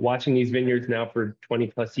 Watching these vineyards now for 20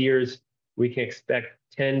 plus years, we can expect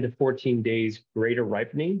 10 to 14 days greater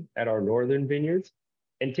ripening at our northern vineyards.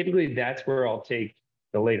 And typically that's where I'll take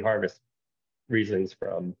the late harvest Rieslings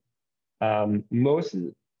from.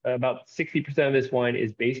 About 60% of this wine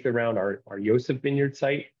is based around our Joseph vineyard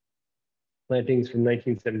site, plantings from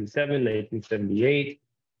 1977, 1978.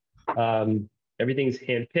 Everything's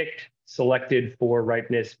handpicked, selected for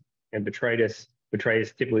ripeness and botrytis.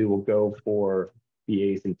 Botrytis typically will go for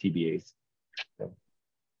BAs and TBAs. So.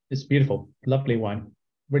 It's beautiful, lovely wine,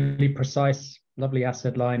 really precise, lovely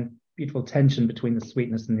acid line, beautiful tension between the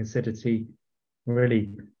sweetness and the acidity. Really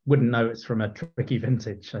wouldn't know it's from a tricky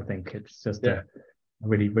vintage. I think it's just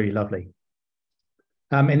really, really lovely.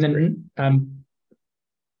 And then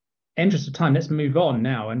interest of time, let's move on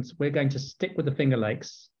now, and we're going to stick with the Finger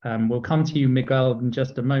Lakes. We'll come to you, Miguel, in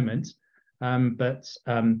just a moment. But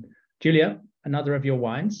Julia, another of your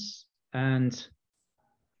wines, and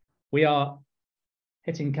we are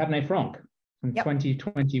hitting Cabernet Franc from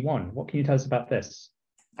 2021. What can you tell us about this?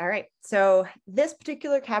 All right, so this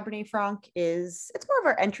particular Cabernet Franc it's more of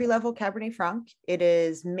our entry-level Cabernet Franc. It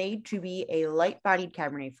is made to be a light-bodied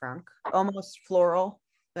Cabernet Franc, almost floral,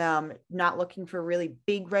 not looking for really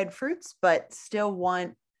big red fruits, but still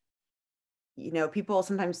want, people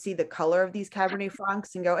sometimes see the color of these Cabernet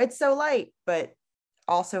Francs and go, it's so light, but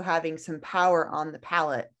also having some power on the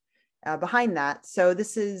palate behind that. So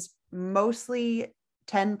this is mostly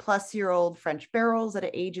 10-plus-year-old French barrels that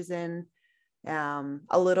it ages in,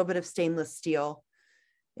 a little bit of stainless steel.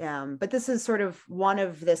 But this is sort of one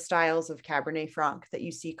of the styles of Cabernet Franc that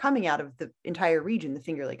you see coming out of the entire region, the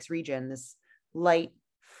Finger Lakes region, this light,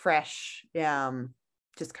 fresh,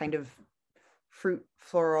 just kind of fruit,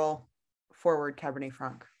 floral, forward Cabernet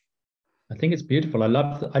Franc. I think it's beautiful. I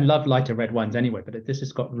love lighter red wines anyway, but this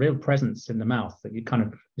has got real presence in the mouth that you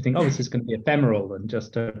think, oh, this is going to be ephemeral and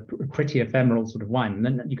just a pretty ephemeral sort of wine. And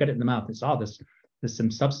then you get it in the mouth, it's, there's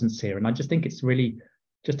some substance here. And I just think it's really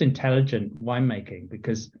just intelligent winemaking,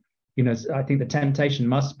 because, I think the temptation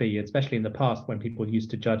must be, especially in the past when people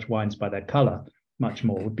used to judge wines by their color much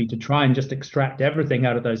more, would be to try and just extract everything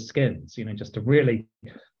out of those skins, just to really,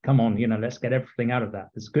 come on, let's get everything out of that.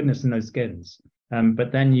 There's goodness in those skins.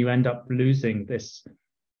 But then you end up losing this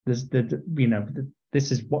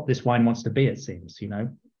is what this wine wants to be, it seems,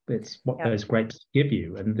 it's what those grapes give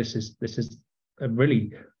you. And this is a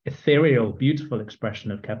really ethereal, beautiful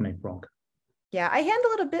expression of Cabernet Franc. Yeah, I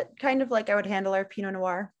handle it a bit kind of like I would handle our Pinot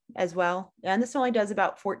Noir as well. And this only does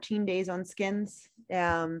about 14 days on skins.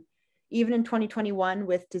 Even in 2021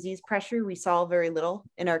 with disease pressure, we saw very little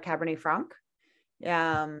in our Cabernet Franc.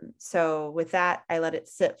 So with that, I let it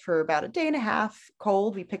sit for about a day and a half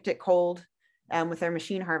cold. We picked it cold with our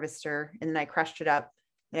machine harvester, and then I crushed it up,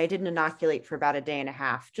 and I didn't inoculate for about a day and a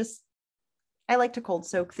half. I like to cold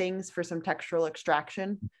soak things for some textural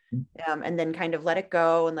extraction, and then kind of let it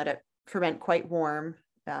go and let it ferment quite warm,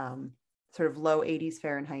 sort of low 80s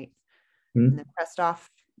Fahrenheit, and then pressed off,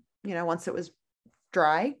 once it was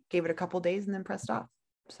dry, gave it a couple days and then pressed off.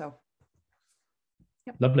 So.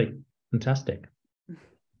 Yep. Lovely. Fantastic.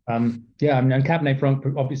 And Cabernet Franc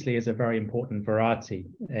obviously is a very important variety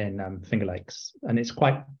in Finger Lakes, and it's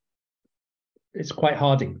quite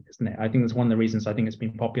hardy, isn't it? I think that's one of the reasons I think it's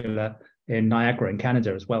been popular in Niagara in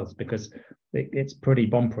Canada as well, is because it's pretty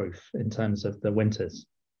bomb-proof in terms of the winters.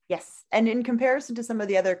 Yes, and in comparison to some of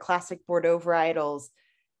the other classic Bordeaux varietals,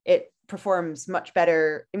 it performs much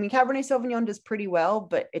better. I mean, Cabernet Sauvignon does pretty well,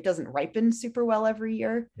 but it doesn't ripen super well every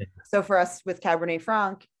year. Yeah. So for us with Cabernet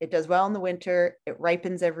Franc, it does well in the winter, it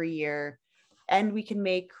ripens every year, and we can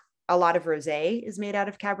make a lot of rosé is made out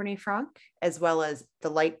of Cabernet Franc, as well as the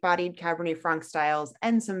light-bodied Cabernet Franc styles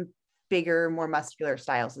and some bigger, more muscular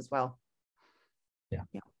styles as well. Yeah.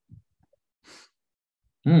 Yeah.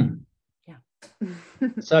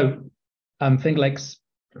 So, Finger Lakes,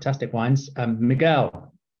 fantastic wines.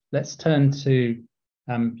 Miguel, let's turn to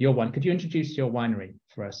your wine. Could you introduce your winery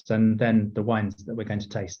for us, and then the wines that we're going to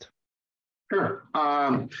taste? Sure.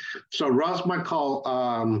 So Ross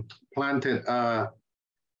McCall planted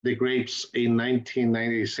the grapes in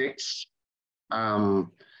 1996, and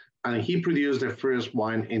he produced the first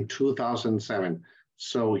wine in 2007.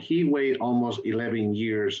 So he waited almost 11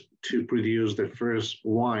 years to produce the first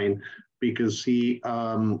wine because he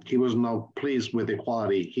was not pleased with the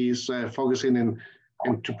quality. He's focusing in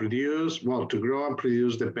to grow and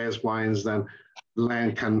produce the best wines that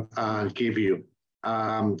land can give you.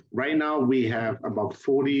 Right now we have about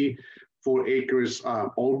 44 acres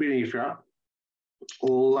all vinifera,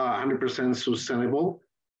 all 100% sustainable.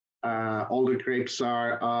 All the grapes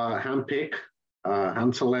are hand-picked,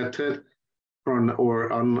 hand-selected from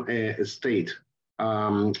our own estate.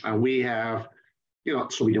 And we have,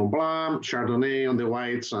 Sauvignon Blanc, Chardonnay on the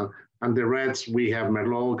whites, and the reds, we have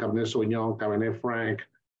Merlot, Cabernet Sauvignon, Cabernet Franc,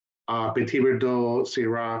 Petit Verdot,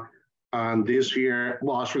 Syrah. And this year,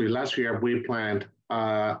 last year, we planted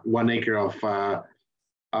 1 acre of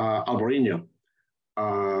Albarino,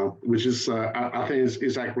 which is, I think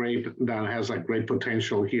is a grape that has a great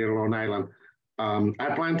potential here on Long Island.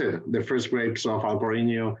 I planted the first grapes of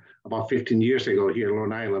Albarino about 15 years ago here on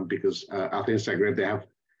Long Island because I think it's a grape that have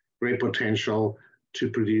great potential to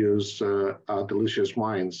produce delicious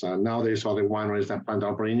wines. Now there's other wineries that plant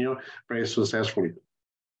Albarino very successfully.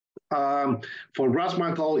 For Ross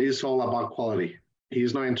McCall, it's all about quality.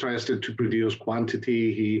 He's not interested to produce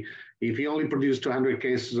quantity. If he only produced 200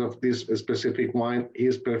 cases of this specific wine,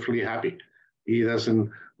 he's perfectly happy. He doesn't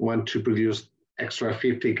want to produce extra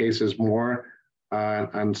 50 cases more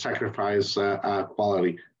and sacrifice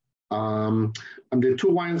quality. And the two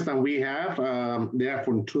wines that we have, they are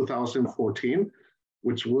from 2014,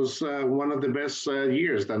 which was one of the best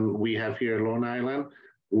years that we have here in Long Island,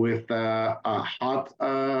 with a hot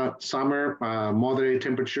summer, moderate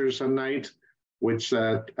temperatures at night, which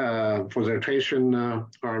for the rotation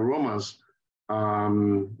aromas,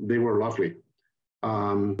 they were lovely.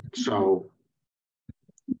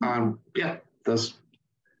 Yeah, that's.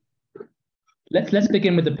 Let's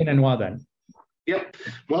begin with the Pinot Noir then. Yep.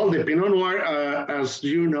 Well, the Pinot Noir, as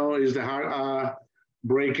you know, is the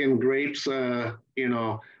heart-breaking grapes. The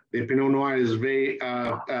Pinot Noir is very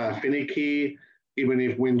finicky. Even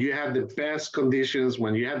if when you have the best conditions,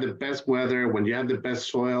 when you have the best weather, when you have the best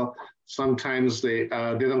soil, sometimes they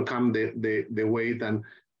don't come the way that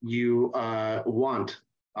you want.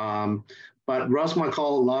 But Ross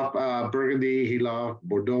McCall loved Burgundy. He loved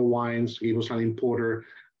Bordeaux wines. He was an importer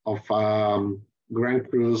of Grand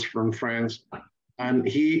Crus from France. And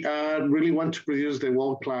he really wanted to produce the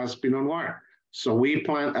world-class Pinot Noir. So he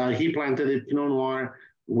planted a Pinot Noir.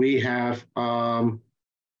 We have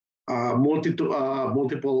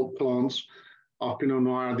multiple clones of Pinot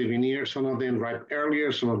Noir de Vignier. Some of them ripe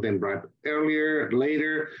earlier, some of them ripe earlier,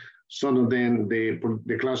 later. Some of them, the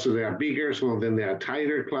clusters, they are bigger. Some of them, they are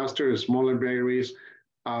tighter clusters, smaller berries.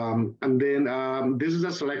 And then this is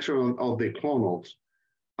a selection of the clonals.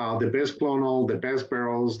 The best clonal, the best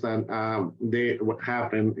barrels that they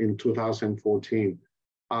happened in 2014.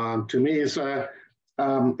 To me, it's a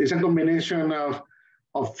combination of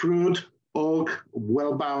fruit, oak,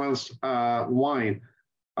 well-balanced wine.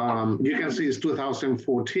 You can see it's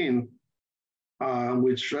 2014,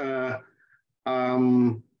 which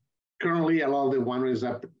currently a lot of the wineries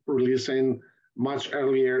are releasing much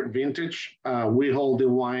earlier vintage. We hold the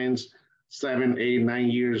wines 7, 8, 9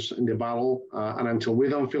 years in the bottle, and until we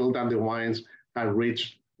don't feel that the wines have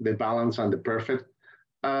reached the balance and the perfect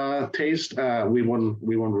taste, we won't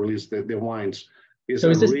release the wines. So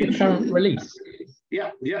is this the current release?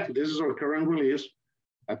 Yeah, this is our current release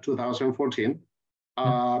at 2014.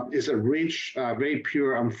 It's a rich, very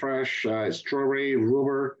pure and fresh strawberry,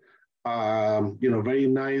 rhubarb, very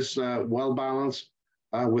nice, well balanced,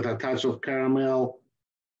 with a touch of caramel,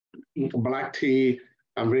 black tea,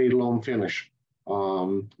 and very long finish.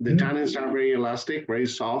 The tannins are very elastic, very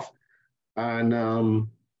soft, and I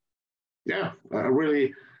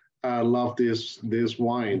really love this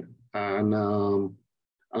wine. And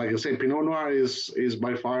like I say, Pinot Noir is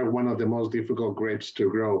by far one of the most difficult grapes to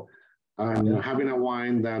grow. And having a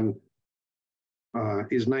wine that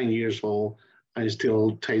is 9 years old and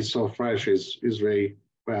still tastes so fresh is very,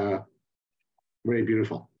 very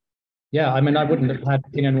beautiful. Yeah, I mean, I wouldn't have had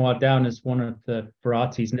Pinot Noir down as one of the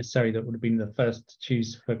varieties necessarily that would have been the first to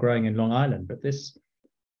choose for growing in Long Island, but this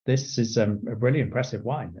is a really impressive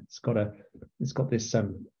wine. It's got this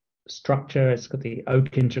structure. It's got the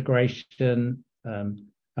oak integration, and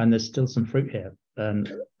there's still some fruit here.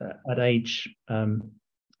 And at age, at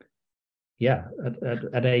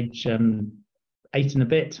age 8 and a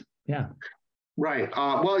bit, yeah. Right.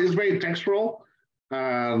 Well, it's very textural.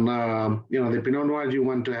 The Pinot Noir, you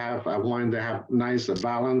want to have a wine that have nice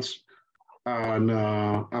balance and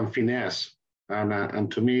finesse. And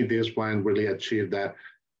to me, this wine really achieved that,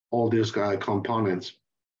 all these components.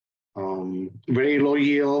 Very low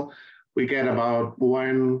yield. We get about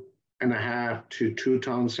 1.5 to 2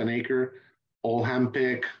 tons an acre, all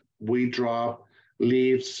hand-picked. We drop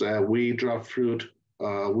leaves, we drop fruit.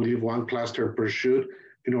 We leave 1 cluster per shoot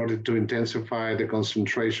in order to intensify the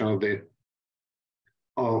concentration of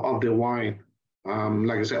the wine.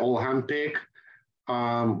 Like I said, all hand-picked.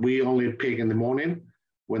 We only pick in the morning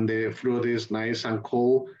when the fruit is nice and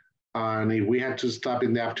cold. And if we had to stop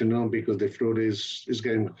in the afternoon because the fruit is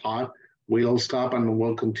getting hot, we'll stop and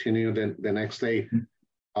we'll continue the next day.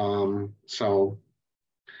 So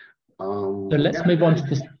let's move on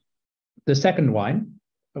to the second wine,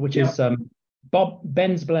 which is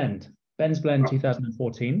Ben's Blend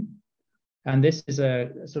 2014. And this is a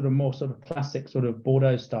more classic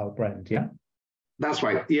Bordeaux style blend, yeah? That's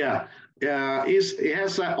right, yeah. It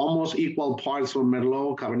has almost equal parts of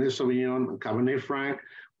Merlot, Cabernet Sauvignon, and Cabernet Franc,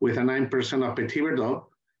 with a 9% of Petit Verdot.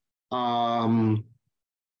 Cabernet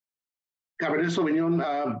Sauvignon,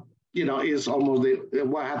 is almost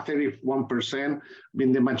had 31%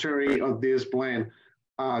 in the majority of this blend.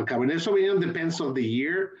 Cabernet Sauvignon depends on the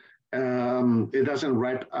year. It doesn't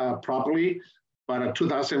ripe properly, but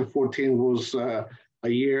 2014 was a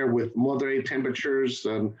year with moderate temperatures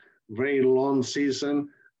and very long season.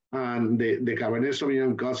 And the Cabernet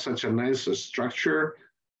Sauvignon got such a nice structure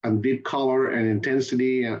and deep color and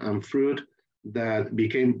intensity and fruit that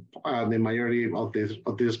became the majority of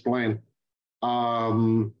this blend.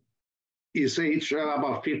 is aged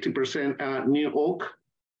about 50% new oak,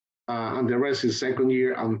 and the rest is second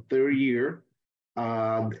year and third year.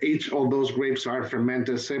 Each of those grapes are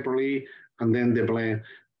fermented separately, and then the blend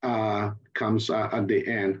comes at the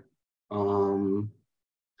end.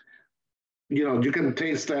 You can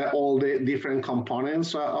taste all the different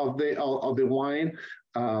components of the wine.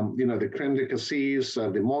 The creme de cassis,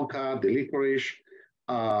 the mocha, the licorice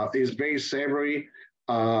is very savory.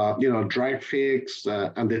 Dried figs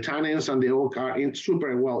and the tannins and the oak are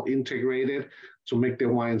super well integrated to make the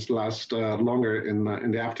wines last longer in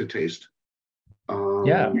the aftertaste.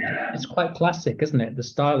 Yeah, it's quite classic, isn't it? The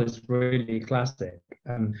style is really classic.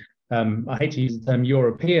 I hate to use the term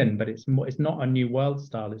European, but it's not a New World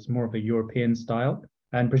style. It's more of a European style,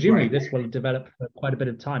 and presumably this will develop for quite a bit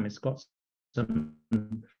of time. It's got some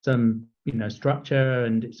structure,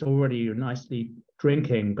 and it's already nicely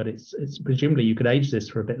drinking. But it's presumably you could age this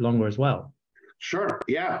for a bit longer as well. Sure.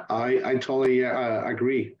 Yeah, I totally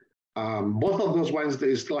agree. Both of those wines,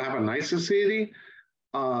 they still have a nice acidity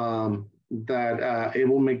that it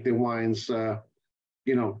will make the wines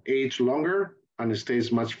age longer, and it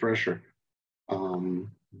stays much fresher.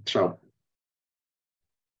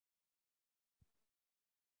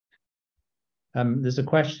 There's a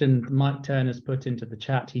question Mike Turner's put into the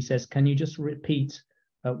chat. He says, can you just repeat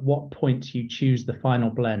at what point you choose the final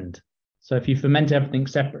blend? So if you ferment everything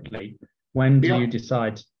separately, when do you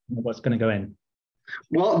decide what's going to go in?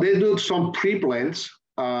 Well, they do some pre-blends.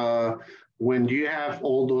 When you have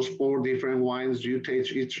all those 4 different wines, you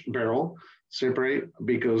taste each barrel separate,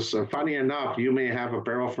 because funny enough, you may have a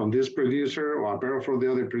barrel from this producer or a barrel from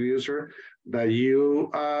the other producer that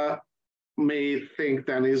you may think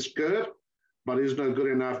that is good, but it's not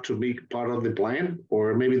good enough to be part of the blend,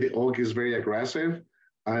 or maybe the oak is very aggressive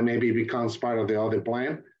and maybe it becomes part of the other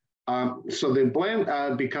blend. So the blend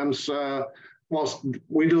becomes,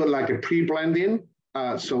 we do it like a pre-blending,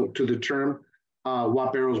 so to determine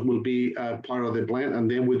what barrels will be part of the blend,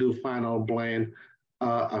 and then we do final blend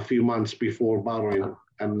a few months before bottling,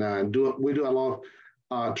 and we do a lot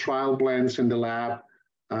of trial blends in the lab,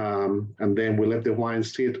 and then we let the wine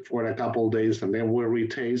sit for a couple of days, and then we'll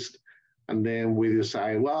retaste, and then we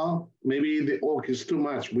decide, well, maybe the oak is too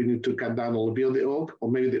much, we need to cut down a little bit of the oak, or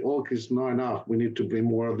maybe the oak is not enough, we need to bring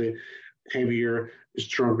more of the heavier,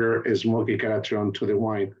 stronger, smoky character onto the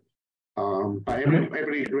wine. But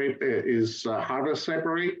every grape is harvested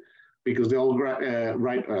separately, because they all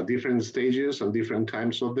ripe at different stages and different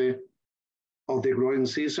times of the growing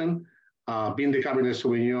season. Being the Cabernet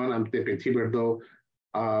Sauvignon and the Petit Verdot,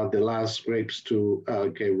 the last grapes to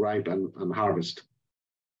get ripe and harvest.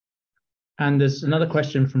 And there's another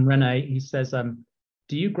question from Rene. He says,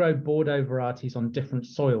 do you grow Bordeaux varieties on different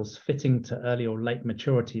soils fitting to early or late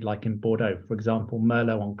maturity, like in Bordeaux, for example,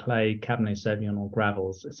 Merlot on clay, Cabernet Sauvignon on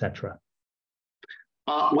gravels, etc.?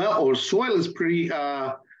 Well, our soil is pretty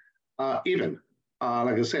even.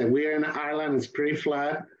 Like I said, we are in Ireland, it's pretty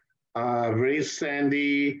flat, very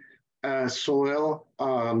sandy soil.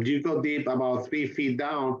 You go deep about 3 feet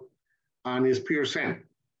down and it's pure sand.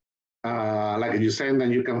 Like you sand that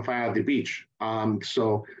you can find at the beach.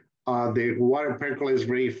 So the water percolates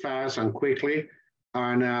very fast and quickly.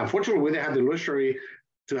 And fortunately, we have the luxury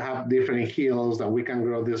to have different hills that we can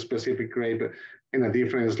grow this specific grape in a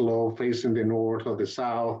different slope facing the north or the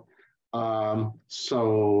south. But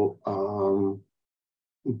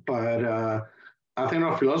I think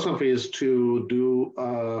our philosophy is to do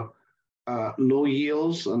low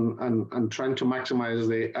yields and trying to maximize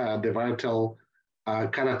the varietal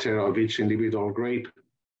character of each individual grape.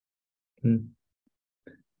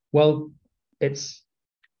 Well, it's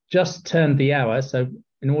just turned the hour, so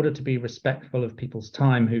in order to be respectful of people's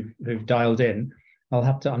time who've dialed in, I'll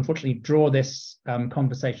have to unfortunately draw this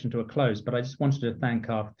conversation to a close, but I just wanted to thank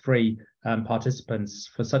our 3 participants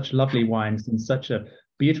for such lovely wines and such a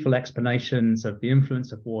beautiful explanations of the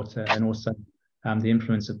influence of water, and also the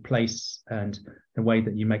influence of place and the way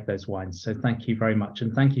that you make those wines. So thank you very much,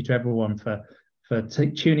 and thank you to everyone for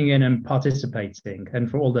tuning in and participating, and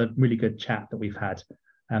for all the really good chat that we've had.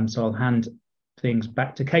 So I'll hand things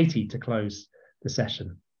back to Katie to close the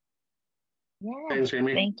session. Yeah, thanks,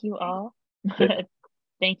 Jamie. Thank you all.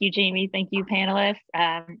 Thank you, Jamie. Thank you, panelists.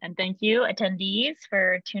 And thank you, attendees,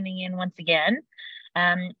 for tuning in once again.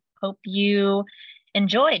 Hope you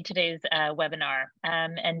enjoyed today's webinar.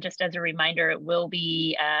 And just as a reminder, it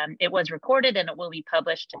was recorded and it will be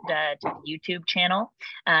published to the YouTube channel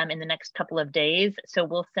in the next couple of days. So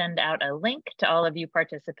we'll send out a link to all of you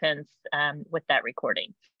participants with that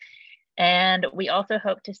recording. And we also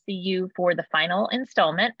hope to see you for the final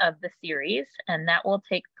installment of the series, and that will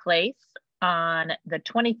take place on the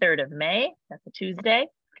 23rd of May, that's a Tuesday,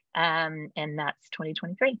 and that's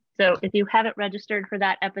 2023. So if you haven't registered for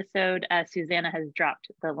that episode, Susanna has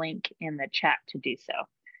dropped the link in the chat to do so.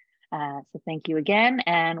 So thank you again,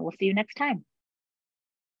 and we'll see you next time.